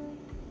it.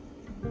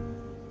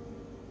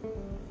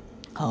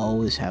 I'll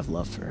always have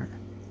love for her.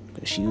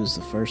 Because she was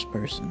the first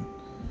person,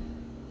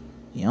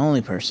 the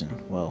only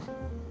person, well,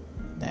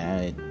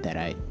 that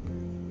I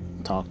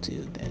talked to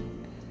that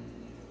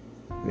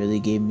really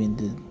gave me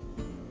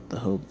the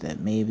hope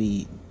that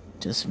maybe,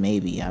 just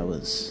maybe, I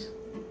was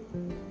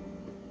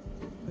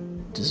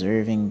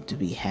deserving to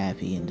be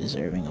happy and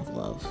deserving of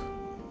love.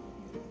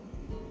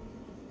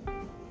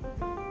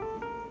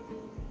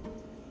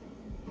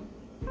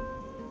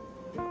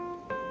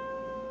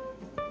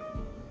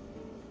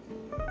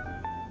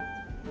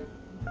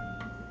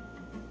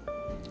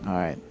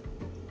 Alright.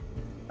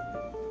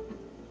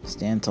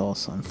 Stand tall,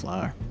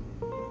 sunflower.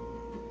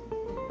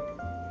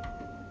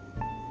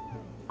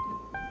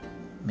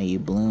 May you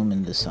bloom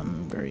into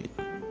something great.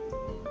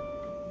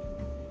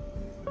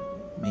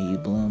 May you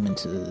bloom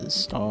into the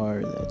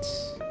star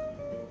that's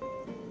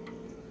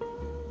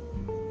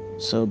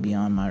so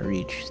beyond my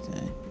reach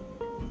that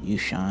you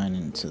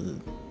shine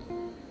the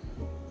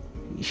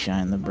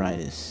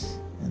brightest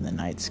in the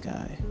night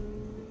sky.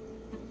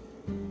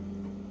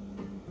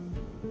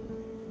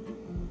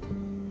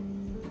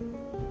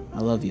 I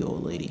love you,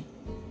 old lady.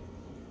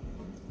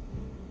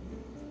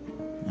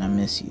 I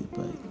miss you,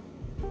 but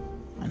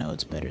I know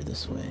it's better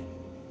this way.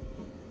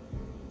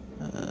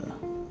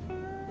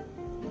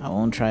 I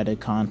won't try to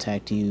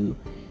contact you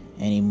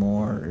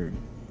anymore or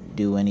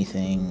do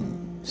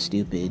anything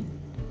stupid.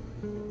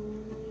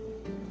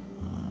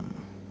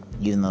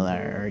 Even though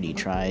I already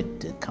tried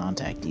to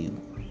contact you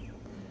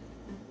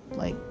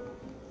like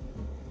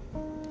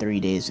 3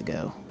 days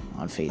ago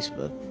on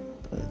Facebook.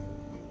 But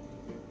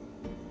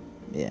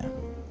yeah.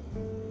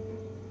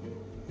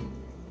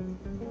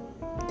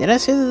 Did I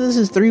say that this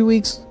is 3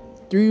 weeks?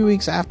 3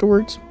 weeks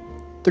afterwards?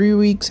 3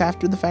 weeks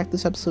after the fact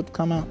this episode will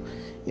come out?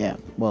 Yeah,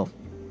 well,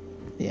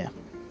 yeah.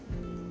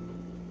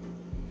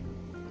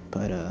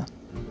 But,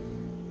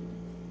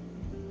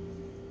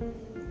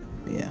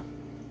 yeah.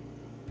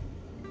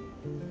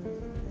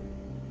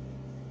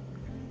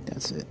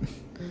 That's it.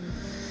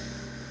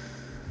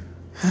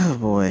 Oh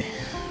boy.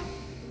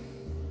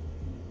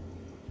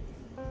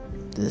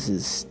 This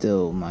is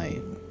still my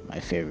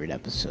favorite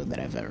episode that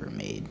I've ever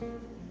made.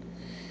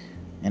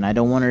 And I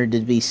don't want her to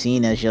be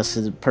seen as just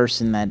a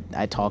person that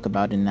I talk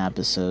about in an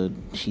episode.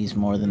 She's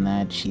more than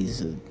that.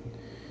 She's a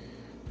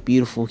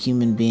beautiful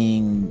human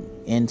being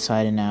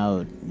inside and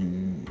out.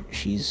 And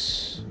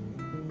she's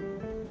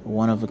a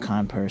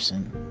one-of-a-kind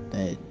person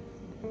that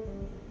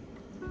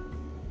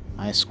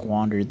I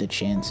squandered the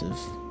chance of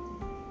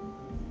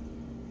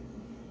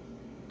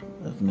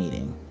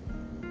meeting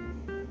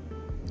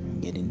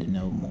and getting to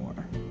know more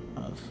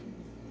of.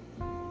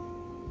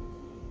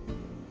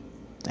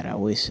 That I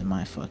wasted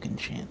my fucking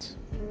chance.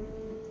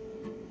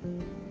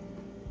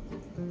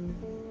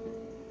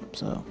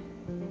 So,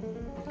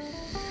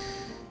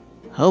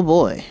 oh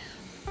boy.